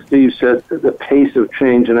that. And as Steve said, the pace of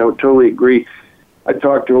change, and I would totally agree. I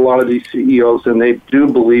talk to a lot of these CEOs, and they do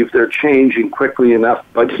believe they're changing quickly enough,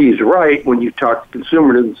 but he's right when you talk to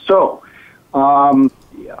consumers. So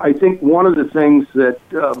I think one of the things that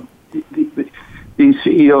these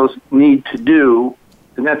CEOs need to do,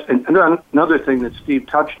 and that's another thing that Steve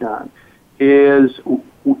touched on, is,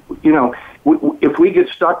 if we get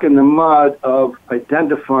stuck in the mud of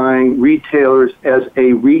identifying retailers as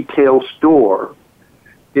a retail store,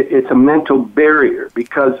 it's a mental barrier,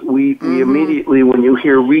 because we immediately, when you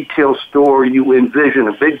hear retail store, you envision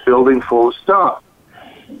a big building full of stuff.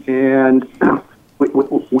 And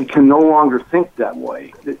we can no longer think that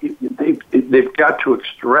way. They've got to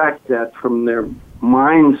extract that from their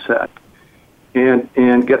mindset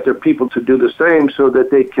and get their people to do the same, so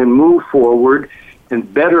that they can move forward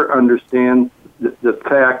and better understand the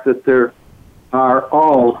fact that there are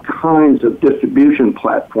all kinds of distribution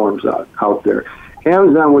platforms out there.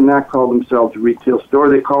 Amazon would not call themselves a retail store.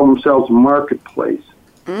 They call themselves a marketplace,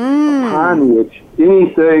 upon which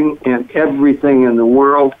anything and everything in the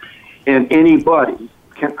world and anybody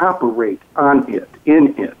can operate on it,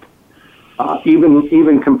 in it,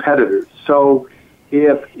 even competitors. So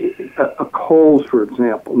if a Kohl's, for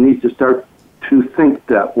example, needs to start to think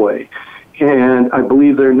that way, and I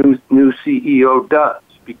believe their new CEO does,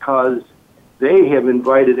 because they have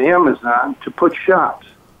invited Amazon to put shops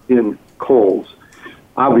in Kohl's.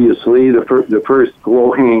 Obviously, the first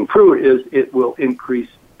low-hanging fruit is it will increase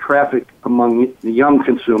traffic among the young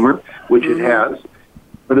consumer, which it has,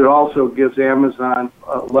 but it also gives Amazon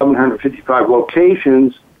 1,155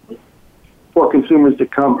 locations for consumers to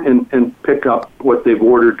come and pick up what they've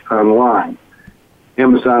ordered online.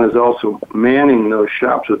 Amazon is also manning those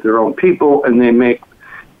shops with their own people, and they make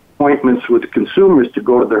appointments with the consumers to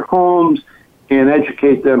go to their homes and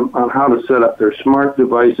educate them on how to set up their smart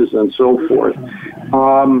devices and so forth.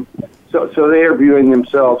 So they are viewing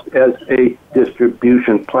themselves as a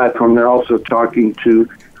distribution platform. They're also talking to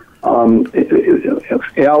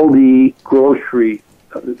LD grocery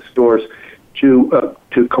stores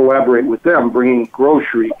to collaborate with them, bringing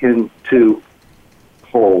grocery into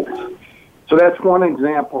Kohl's. So that's one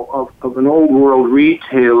example of an old world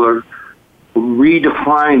retailer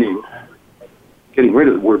redefining, getting rid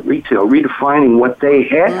of the word retail, redefining what they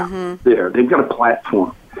have there. They've got a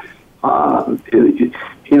platform.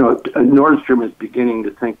 Nordstrom is beginning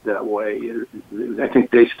to think that way. I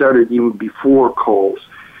think they started even before Kohl's.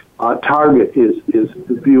 Target is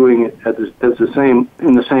viewing it as the same,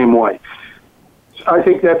 in the same way. So I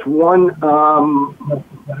think that's one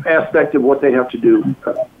aspect of what they have to do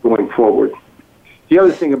going forward. The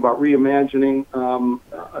other thing about reimagining,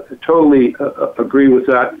 I totally agree with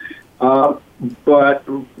that. But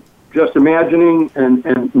just imagining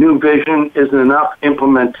and new vision isn't enough.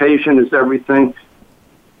 Implementation is everything.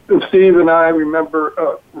 Steve and I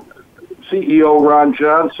remember CEO Ron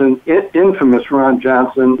Johnson, infamous Ron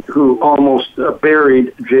Johnson, who almost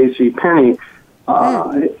buried J.C. Penney,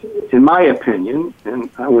 in my opinion, and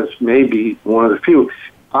I was maybe one of the few.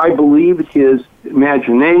 I believed his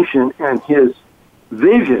imagination and his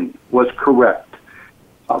vision was correct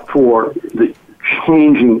for the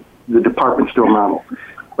changing the department store model.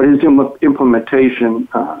 But his implementation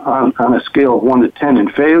on a scale of 1 to 10 in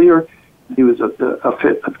failure, he was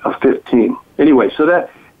a 15. Anyway, so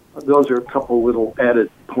those are a couple little added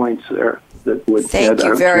points there that would. Thank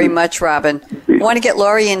you very much, Robin. I want to get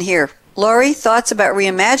Lori in here. Lori, thoughts about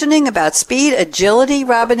reimagining, about speed, agility?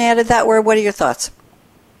 Robin added that word. What are your thoughts?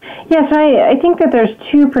 Yes, I think that there's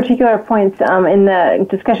 2 particular points in the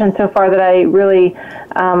discussion so far that I really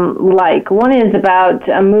like. One is about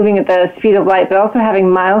moving at the speed of light, but also having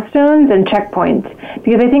milestones and checkpoints.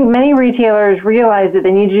 Because I think many retailers realize that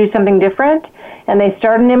they need to do something different, and they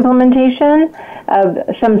start an implementation of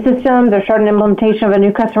some systems or start an implementation of a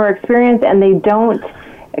new customer experience, and they don't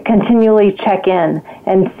continually check in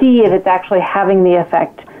and see if it's actually having the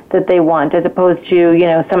effect that they want, as opposed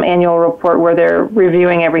to, some annual report where they're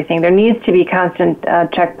reviewing everything. There needs to be constant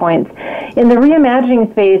checkpoints. In the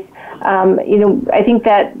reimagining space, I think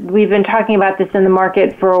that we've been talking about this in the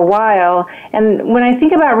market for a while. And when I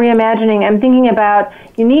think about reimagining, I'm thinking about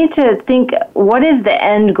you need to think, what is the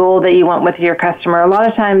end goal that you want with your customer? A lot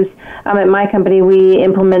of times at my company, we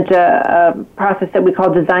implement a process that we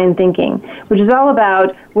call design thinking, which is all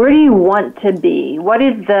about where do you want to be? What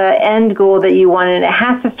is the end goal that you want? And it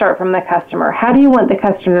has to start from the customer. How do you want the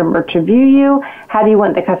customer to view you? How do you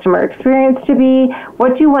want the customer experience to be?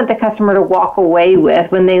 What do you want the customer to walk away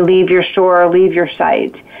with when they leave your store or leave your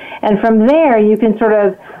site? And from there, you can sort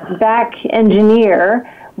of back engineer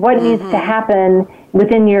what needs to happen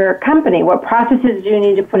within your company. What processes do you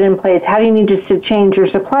need to put in place? How do you need to change your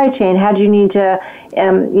supply chain? How do you need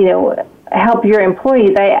to, help your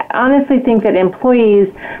employees? I honestly think that employees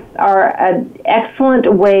are an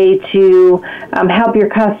excellent way to help your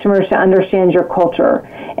customers to understand your culture.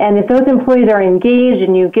 And if those employees are engaged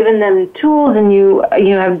and you've given them tools and you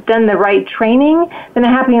have done the right training, then a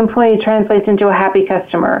happy employee translates into a happy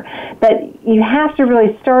customer. But you have to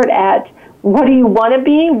really start at what do you want to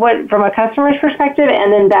be, from a customer's perspective,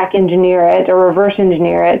 and then back engineer it or reverse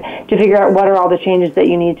engineer it to figure out what are all the changes that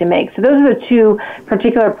you need to make. So those are the two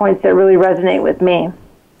particular points that really resonate with me.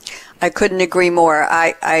 I couldn't agree more.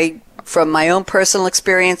 I from my own personal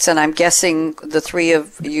experience, and I'm guessing the three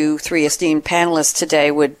esteemed panelists today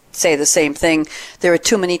would say the same thing, there are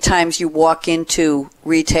too many times you walk into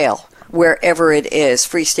retail, wherever it is,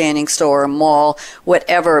 freestanding store, mall,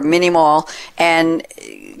 whatever, mini mall, and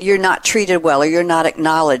you're not treated well, or you're not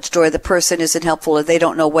acknowledged, or the person isn't helpful, or they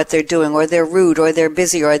don't know what they're doing, or they're rude, or they're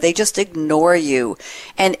busy, or they just ignore you.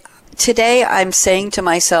 And today I'm saying to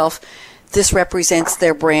myself, this represents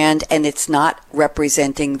their brand, and it's not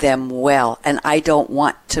representing them well. And I don't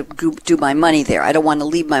want to do my money there. I don't want to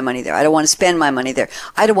leave my money there. I don't want to spend my money there.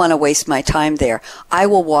 I don't want to waste my time there. I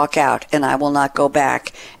will walk out, and I will not go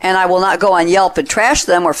back. And I will not go on Yelp and trash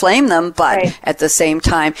them or flame them, but at the same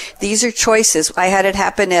time, these are choices. I had it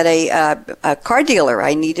happen at a car dealer.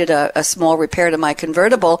 I needed a small repair to my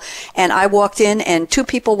convertible, and I walked in, and two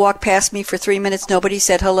people walked past me for 3 minutes. Nobody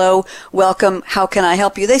said hello, welcome, how can I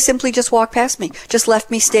help you? They simply just walked past me, just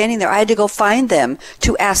left me standing there. I had to go find them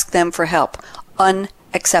to ask them for help.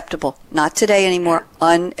 Unacceptable. Not today anymore.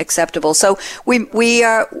 Unacceptable. So we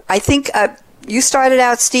are, I think, you started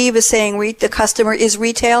out, Steve, as saying the customer is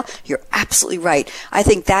retail. You're absolutely right. I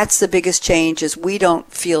think that's the biggest change, is we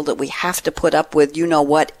don't feel that we have to put up with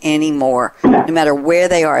what anymore, no matter where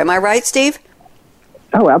they are. Am I right, Steve?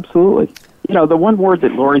 Oh, absolutely. The one word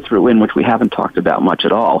that Lori threw in, which we haven't talked about much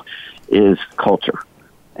at all, is culture.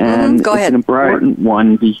 And Go ahead. It's an important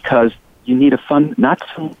one, because you need not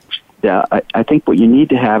so much, I think what you need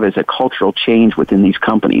to have is a cultural change within these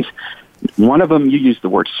companies. One of them, you use the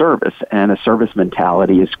word service, and a service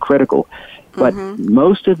mentality is critical. But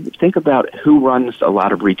think about who runs a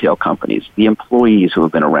lot of retail companies, the employees who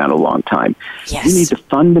have been around a long time. Yes. You need to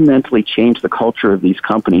fundamentally change the culture of these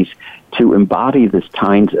companies to embody this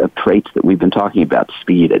kinds of traits that we've been talking about: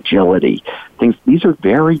 speed, agility, things. These are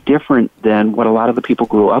very different than what a lot of the people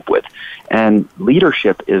grew up with. And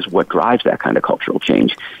leadership is what drives that kind of cultural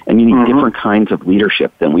change. And you need different kinds of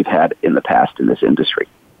leadership than we've had in the past in this industry.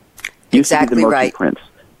 Exactly right.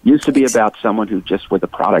 Used to be about someone who just was a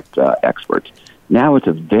product expert. Now it's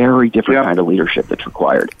a very different kind of leadership that's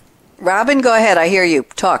required. Robin, go ahead. I hear you.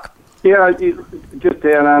 Talk. Yeah, just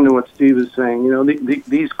to add on to what Steve is saying,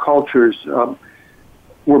 these cultures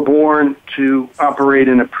were born to operate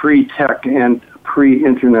in a pre-tech and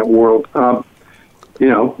pre-internet world.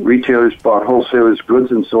 Retailers bought wholesalers' goods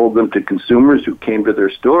and sold them to consumers who came to their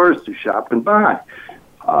stores to shop and buy.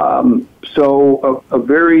 So a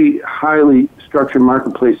very highly structured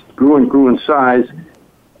marketplace grew in size,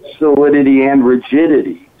 solidity, and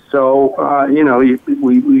rigidity. So,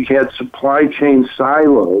 we had supply chain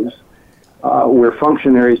silos where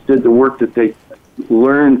functionaries did the work that they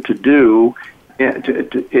learned to do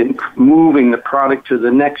in moving the product to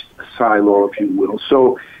the next silo, if you will.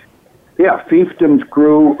 So, fiefdoms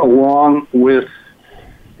grew along with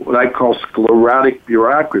what I call sclerotic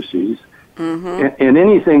bureaucracies. And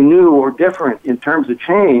anything new or different in terms of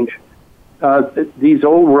change, these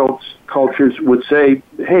old world cultures would say,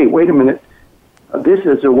 hey, wait a minute, this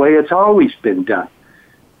is the way it's always been done.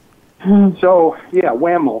 So,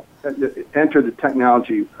 whammo, enter the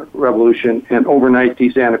technology revolution, and overnight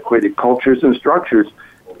these antiquated cultures and structures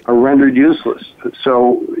are rendered useless.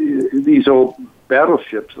 So these old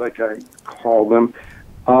battleships, like I call them,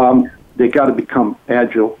 they got to become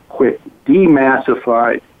agile, quick,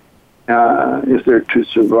 demassified, if they're to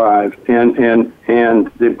survive, and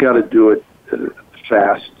they've got to do it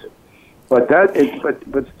fast. But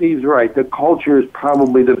but Steve's right. The culture is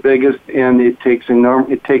probably the biggest, and it takes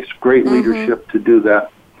great leadership to do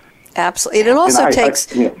that. Absolutely. It also takes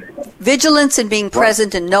vigilance and being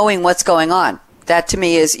present and knowing what's going on. That to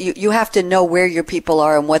me is you have to know where your people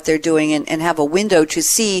are and what they're doing and have a window to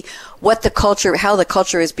see what the culture, how the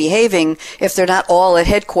culture is behaving. If they're not all at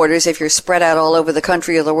headquarters, if you're spread out all over the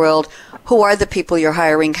country or the world, who are the people you're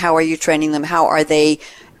hiring? How are you training them? How are they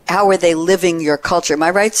living your culture? Am I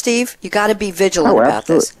right, Steve? You got to be vigilant about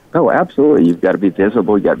this. Oh, absolutely. You've got to be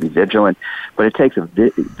visible. You've got to be vigilant. But it takes a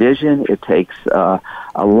vision. It takes a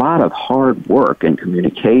lot of hard work and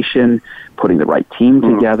communication, putting the right team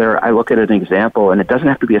together. I look at an example, and it doesn't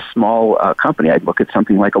have to be a small company. I'd look at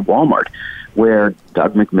something like a Walmart, where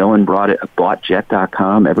Doug McMillon bought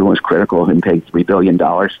Jet.com. Everyone's critical of him paying $3 billion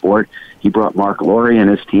for it. He brought Mark Laurie and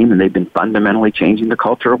his team, and they've been fundamentally changing the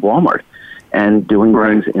culture of Walmart and doing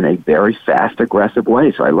things in a very fast, aggressive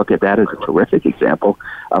way. So I look at that as a terrific example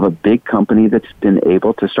of a big company that's been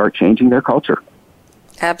able to start changing their culture.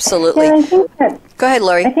 Absolutely. Yeah, I think that, go ahead,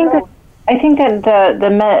 Lori. I think that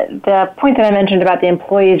the point that I mentioned about the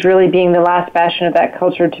employees really being the last bastion of that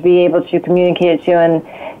culture to be able to communicate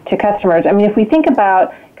it to customers. I mean, if we think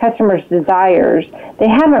about customers' desires, they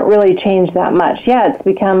haven't really changed that much. Yeah, it's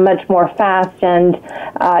become much more fast and,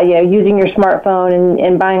 using your smartphone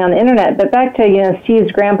and buying on the internet. But back to,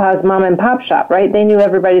 Steve's grandpa's mom and pop shop, right? They knew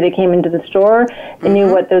everybody that came into the store. They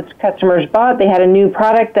knew what those customers bought. They had a new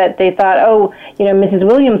product that they thought, Mrs.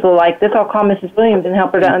 Williams will like this. I'll call Mrs. Williams and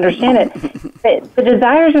help her to understand it. But the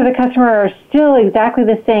desires of the customer are still exactly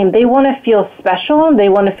the same. They want to feel special. They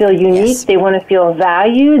want to feel unique. Yes. They want to feel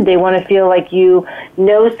valued. They want to feel like you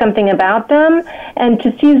know something about them. And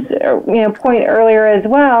to Steve's point earlier as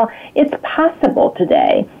well, it's possible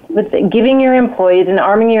today with giving your employees and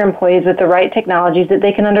arming your employees with the right technologies that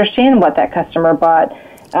they can understand what that customer bought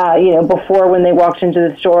before when they walked into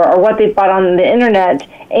the store, or what they bought on the internet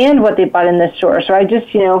and what they bought in the store. So I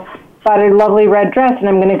just bought a lovely red dress and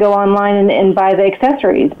I'm going to go online and buy the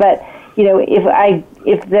accessories. But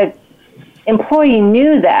if the employee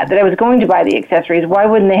knew that I was going to buy the accessories, why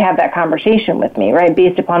wouldn't they have that conversation with me, right,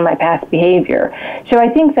 based upon my past behavior? So I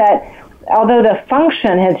think that although the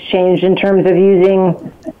function has changed in terms of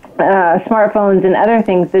using smartphones and other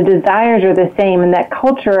things, the desires are the same, and that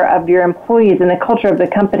culture of your employees and the culture of the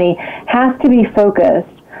company has to be focused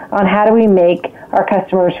on how do we make our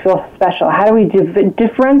customers feel special? How do we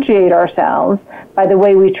differentiate ourselves by the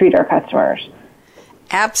way we treat our customers?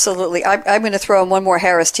 Absolutely. I'm going to throw in one more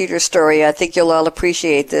Harris Teeter story. I think you'll all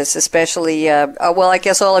appreciate this, especially, I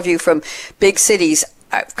guess all of you from big cities.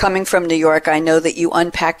 Coming from New York, I know that you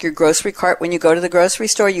unpack your grocery cart when you go to the grocery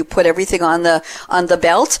store. You put everything on the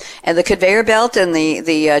belt, and the conveyor belt, and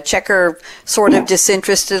the checker sort of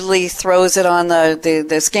disinterestedly throws it on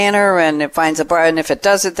the scanner, and it finds a bar. And if it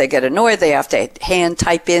doesn't, they get annoyed. They have to hand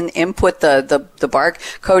type input the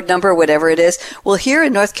barcode number, whatever it is. Well, here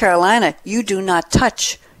in North Carolina, you do not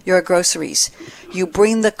touch your groceries. You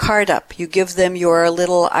bring the cart up. You give them your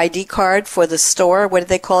little ID card for the store. What do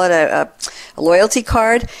they call it? A loyalty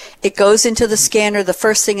card. It goes into the scanner the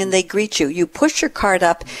first thing, and they greet you. You push your cart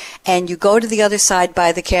up, and you go to the other side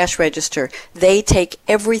by the cash register. They take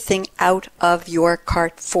everything out of your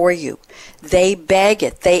cart for you. They bag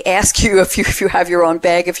it. They ask you if you have your own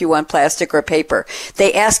bag, if you want plastic or paper.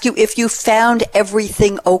 They ask you if you found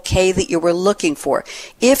everything okay that you were looking for.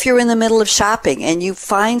 If you're in the middle of shopping and you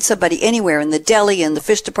find somebody anywhere in the deli, in the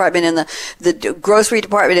fish department, in the grocery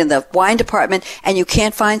department, in the wine department, and you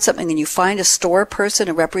can't find something, and you find a store person,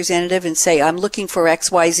 a representative, and say, I'm looking for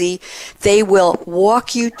XYZ, they will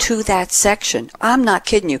walk you to that section. I'm not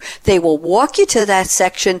kidding you. They will walk you to that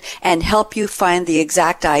section and help you find the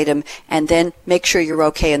exact item, and then make sure you're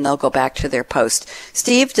okay, and they'll go back to their post.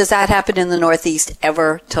 Steve, does that happen in the Northeast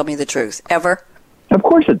ever? Tell me the truth. Ever? Of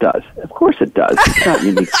course it does. Of course it does. It's not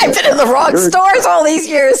unique. I've been in the wrong stores all these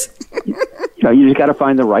years. You just got to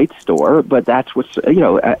find the right store, but that's what's,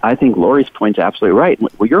 I think Lori's point's absolutely right.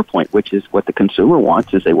 Well, your point, which is what the consumer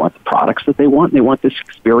wants, is they want the products that they want, and they want this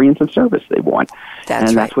experience and service they want.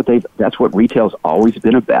 That's That's what retail's always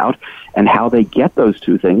been about, and how they get those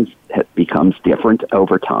two things becomes different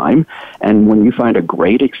over time. And when you find a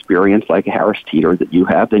great experience like Harris Teeter that you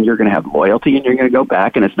have, then you're going to have loyalty, and you're going to go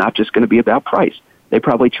back, and it's not just going to be about price. They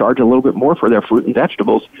probably charge a little bit more for their fruit and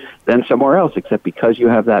vegetables than somewhere else, except because you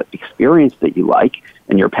have that experience that you like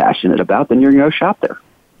and you're passionate about, then you're going to go shop there.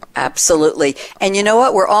 Absolutely. And you know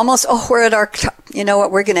what? We're at our You know what?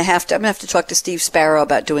 I'm going to have to talk to Steve Sparrow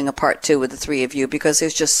about doing a part 2 with the three of you, because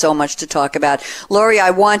there's just so much to talk about. Lori,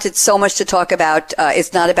 I wanted so much to talk about.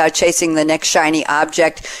 It's not about chasing the next shiny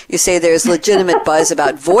object. You say there's legitimate buzz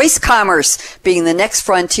about voice commerce being the next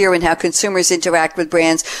frontier and how consumers interact with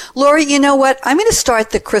brands. Lori, you know what? I'm going to start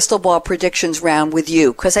the crystal ball predictions round with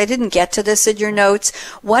you, because I didn't get to this in your notes.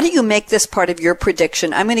 Why don't you make this part of your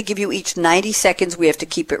prediction? I'm going to give you each 90 seconds. We have to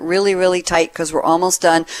keep it really, really tight because we're almost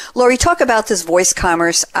done. Lori, talk about this voice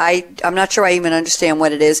commerce. I'm not sure I even understand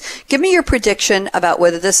what it is. Give me your prediction about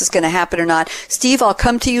whether this is going to happen or not. Steve, I'll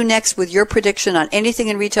come to you next with your prediction on anything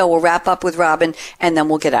in retail. We'll wrap up with Robin, and then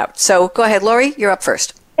we'll get out. So go ahead, Lori, you're up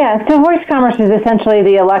first. Yeah, so voice commerce is essentially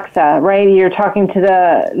the Alexa, right? You're talking to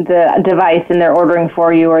the device and they're ordering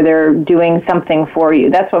for you or they're doing something for you.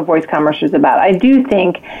 That's what voice commerce is about. I do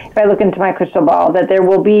think, if I look into my crystal ball, that there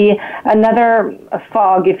will be another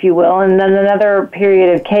fog, if you will, and then another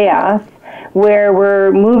period of chaos where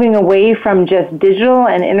we're moving away from just digital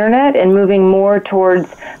and internet and moving more towards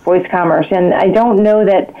voice commerce. And I don't know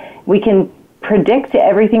that we can predict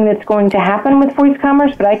everything that's going to happen with voice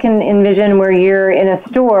commerce, but I can envision where you're in a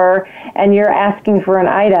store and you're asking for an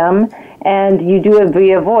item and you do it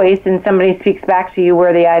via voice and somebody speaks back to you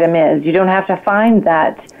where the item is. You don't have to find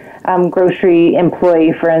that grocery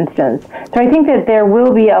employee, for instance. So I think that there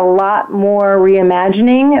will be a lot more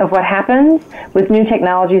reimagining of what happens with new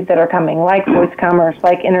technologies that are coming, like voice commerce,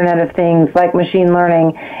 like Internet of Things, like machine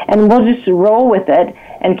learning, and we'll just roll with it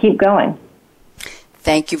and keep going.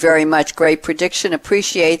 Thank you very much. Great prediction.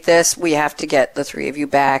 Appreciate this. We have to get the three of you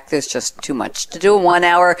back. There's just too much to do in 1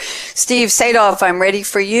 hour. Steve Sadove, I'm ready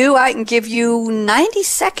for you. I can give you 90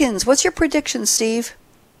 seconds. What's your prediction, Steve?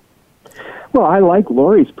 Well, I like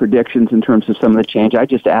Lori's predictions in terms of some of the change. I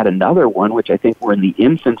just add another one, which I think we're in the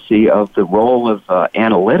infancy of the role of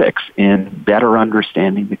analytics in better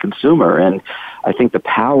understanding the consumer. And I think the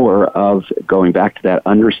power of going back to that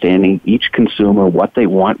understanding each consumer, what they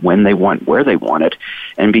want, when they want, where they want it,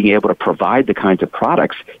 and being able to provide the kinds of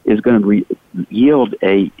products is going to yield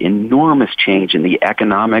a enormous change in the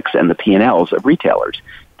economics and the P&Ls of retailers.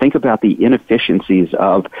 Think about the inefficiencies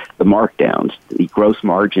of the markdowns, the gross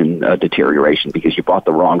margin deterioration because you bought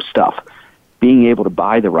the wrong stuff. Being able to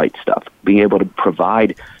buy the right stuff, being able to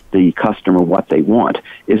provide the customer what they want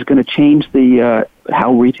is going to change the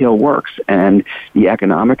how retail works, and the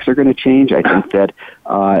economics are going to change. I think that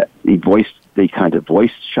the kind of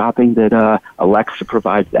voice shopping that Alexa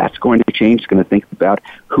provides, that's going to change. It's going to think about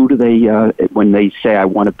who do they, when they say, I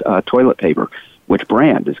want toilet paper, which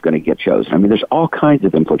brand is going to get chosen. I mean, there's all kinds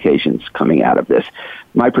of implications coming out of this.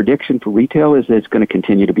 My prediction for retail is that it's going to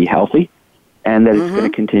continue to be healthy and that it's going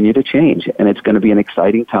to continue to change. And it's going to be an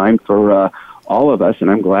exciting time for all of us.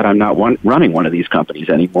 And I'm glad I'm not running one of these companies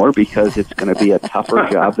anymore because it's going to be a tougher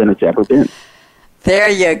job than it's ever been. There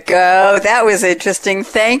you go. That was interesting.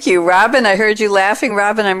 Thank you. Robin, I heard you laughing.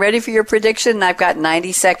 Robin, I'm ready for your prediction. I've got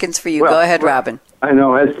 90 seconds for you. Go ahead, Robin. I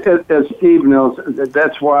know. As Steve knows,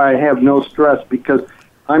 that's why I have no stress because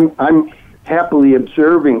I'm happily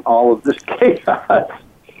observing all of this chaos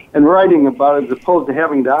and writing about it as opposed to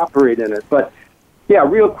having to operate in it. But, yeah,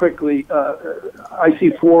 real quickly, I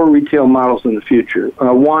see 4 retail models in the future.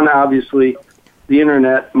 One, obviously, the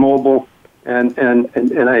Internet, mobile, and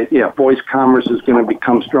voice commerce is going to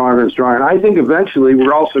become stronger and stronger. And I think eventually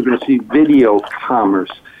we're also going to see video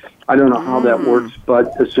commerce. I don't know how that works,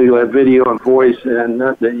 but so you'll have video and voice, and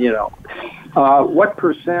what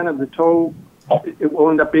percent of the total it will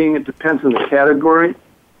end up being, it depends on the category.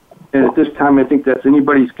 And at this time, I think that's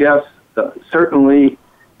anybody's guess. Certainly,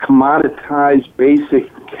 commoditized basic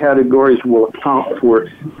categories will account for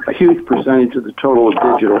a huge percentage of the total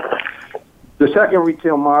of digital. The second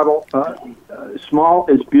retail model, small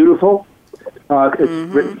is beautiful.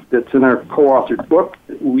 It's in our co-authored book.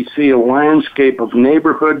 We see a landscape of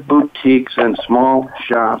neighborhood boutiques and small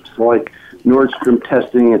shops like Nordstrom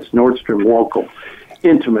testing its Nordstrom local.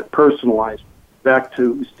 Intimate, personalized. Back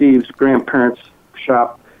to Steve's grandparents'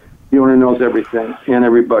 shop. The owner knows everything and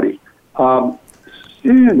everybody.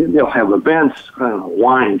 They'll have events,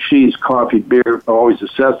 wine, cheese, coffee, beer, always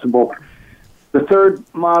accessible. The third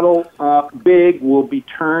model, big, will be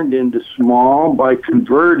turned into small by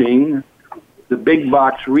converting the big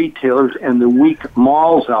box retailers and the weak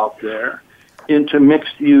malls out there into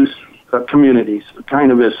mixed-use communities,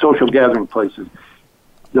 kind of as social gathering places.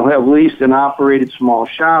 They'll have leased and operated small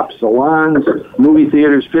shops, salons, movie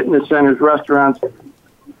theaters, fitness centers, restaurants,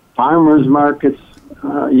 farmers markets.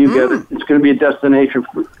 You get it. It's going to be a destination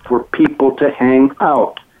for people to hang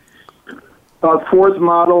out. Fourth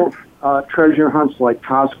model, treasure hunts like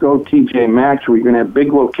Costco, TJ Maxx, where you're going to have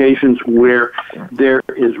big locations where there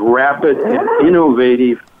is rapid and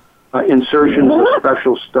innovative insertions of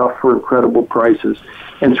special stuff for incredible prices.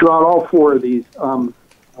 And throughout all four of these,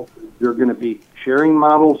 there are going to be sharing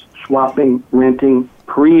models, swapping, renting,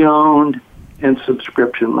 pre-owned, and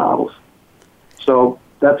subscription models. So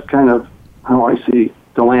that's kind of how I see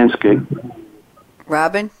the landscape.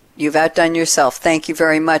 Robin, you've outdone yourself. Thank you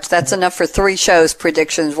very much. That's enough for 3 shows,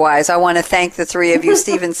 predictions-wise. I want to thank the 3 of you.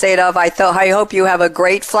 Stephen Sadove, I hope you have a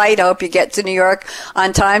great flight. I hope you get to New York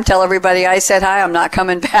on time. Tell everybody I said hi. I'm not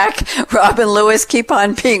coming back. Robin Lewis, keep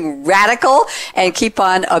on being radical and keep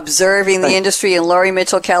on observing the industry. And Lori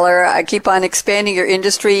Mitchell-Keller, keep on expanding your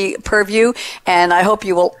industry purview. And I hope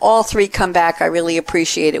you will all 3 come back. I really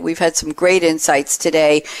appreciate it. We've had some great insights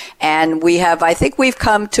today. And I think we've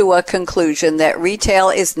come to a conclusion that retail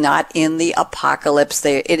is not in the apocalypse.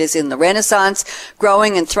 It is in the Renaissance,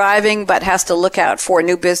 growing and thriving, but has to look out for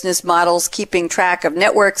new business models, keeping track of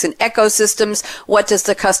networks and ecosystems. What does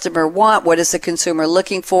the customer want? What is the consumer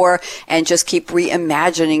looking for? And just keep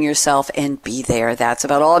reimagining yourself and be there. That's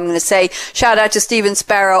about all I'm going to say. Shout out to Stephen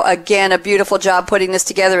Sparrow. Again, a beautiful job putting this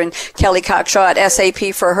together, and Kelly Cockshaw at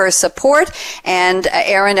SAP for her support, and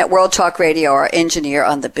Aaron at World Talk Radio, our engineer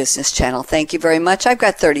on the Business Channel. Thank you very much. I've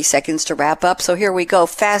got 30 seconds to wrap up, so here we go.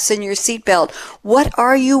 Fasten your seatbelt. What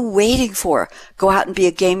are you waiting for? Go out and be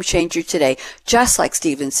a game changer today, just like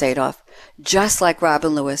Stephen Sadove, just like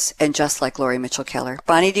Robin Lewis, and just like Lori Mitchell-Keller.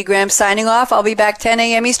 Bonnie D. Graham signing off. I'll be back 10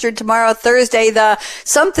 a.m. Eastern tomorrow, Thursday,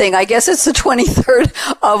 I guess it's the 23rd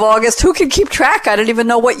of August. Who can keep track? I don't even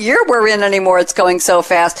know what year we're in anymore. It's going so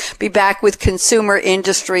fast. Be back with Consumer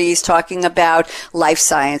Industries talking about life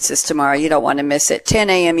sciences tomorrow. You don't want to miss it. 10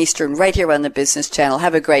 a.m. Eastern right here on the Business Channel.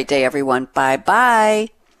 Have a great day, everyone. Bye-bye.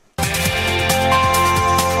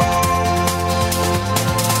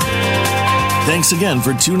 Thanks again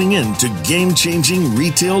for tuning in to Game Changing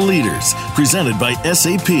Retail Leaders, presented by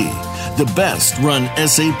SAP, the best run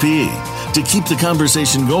SAP. To keep the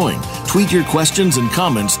conversation going, tweet your questions and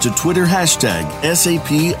comments to Twitter #SAPRADIO.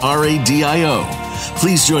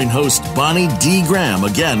 Please join host Bonnie D. Graham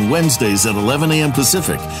again Wednesdays at 11 a.m.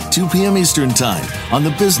 Pacific, 2 p.m. Eastern Time on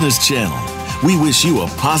the Business Channel. We wish you a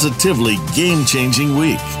positively game-changing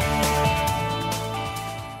week.